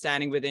and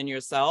understanding within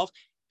yourself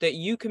that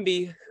you can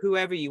be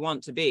whoever you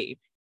want to be.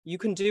 You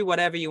can do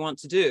whatever you want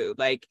to do.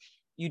 Like,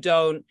 you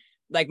don't,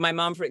 like my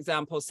mom, for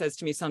example, says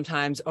to me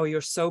sometimes, oh, you're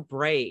so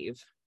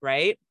brave,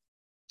 right?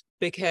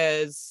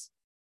 Because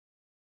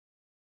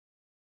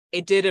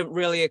it didn't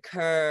really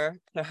occur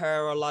to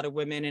her or a lot of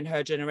women in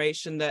her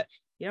generation that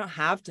you don't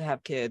have to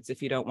have kids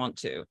if you don't want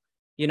to.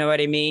 You know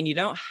what I mean? You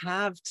don't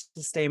have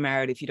to stay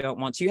married if you don't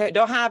want to. You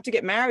don't have to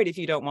get married if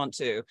you don't want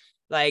to.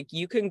 Like,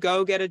 you can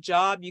go get a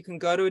job, you can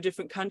go to a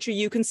different country,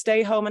 you can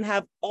stay home and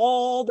have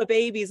all the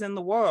babies in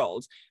the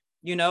world.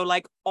 You know,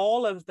 like,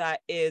 all of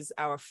that is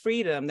our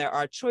freedom. There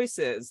are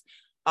choices.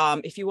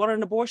 If you want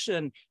an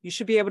abortion, you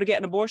should be able to get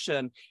an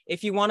abortion.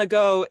 If you want to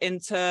go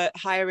into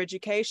higher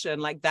education,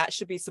 like, that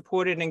should be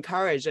supported and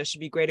encouraged. There should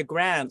be greater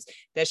grants.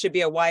 There should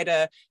be a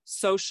wider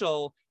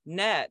social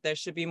net. There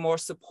should be more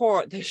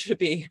support.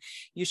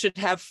 You should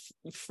have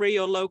free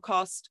or low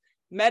cost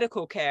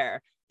medical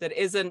care that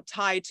isn't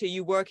tied to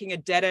you working a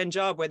dead end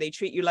job where they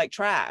treat you like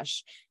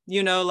trash.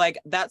 You know, like,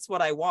 that's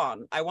what I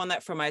want. I want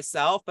that for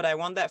myself, but I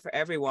want that for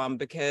everyone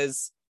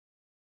because,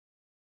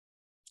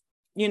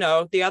 you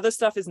know, the other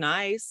stuff is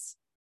nice.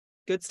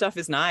 Good stuff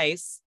is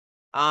nice.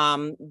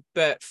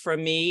 But for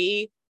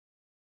me,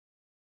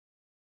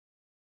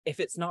 if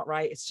it's not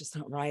right, it's just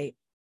not right.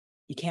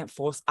 I can't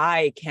force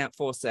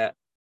it.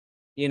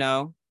 You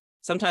know,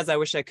 sometimes I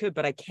wish I could,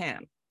 but I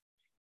can't.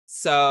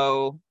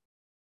 So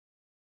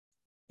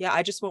yeah,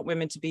 I just want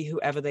women to be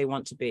whoever they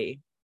want to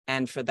be,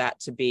 and for that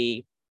to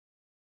be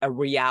a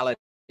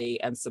reality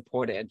and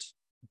supported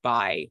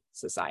by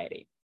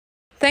society.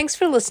 Thanks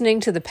for listening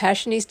to the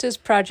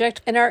Passionistas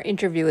Project and our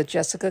interview with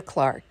Jessica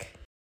Clark.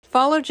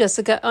 Follow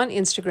Jessica on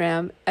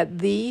Instagram at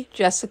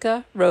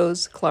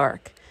 @JessicaRoseClark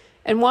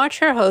and watch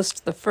her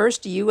host the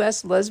first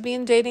U.S.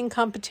 lesbian dating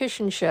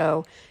competition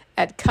show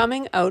at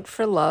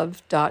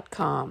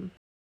comingoutforlove.com.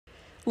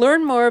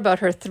 Learn more about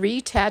her 3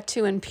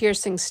 tattoo and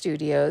piercing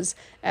studios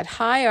at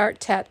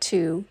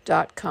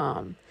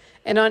higharttattoo.com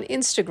and on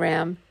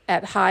Instagram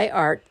at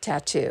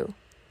higharttattoo.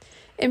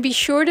 And be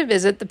sure to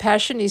visit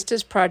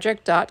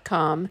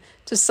thepassionistasproject.com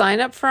to sign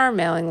up for our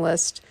mailing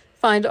list,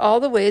 find all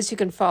the ways you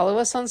can follow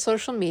us on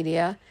social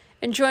media,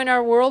 and join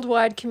our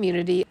worldwide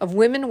community of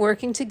women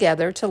working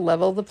together to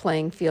level the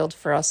playing field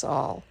for us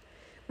all.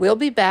 We'll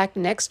be back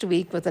next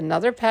week with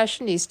another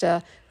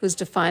Passionista who's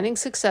defining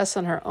success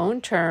on her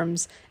own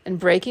terms and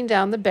breaking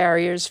down the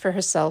barriers for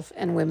herself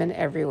and women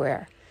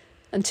everywhere.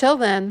 Until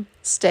then,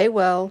 stay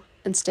well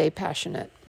and stay passionate.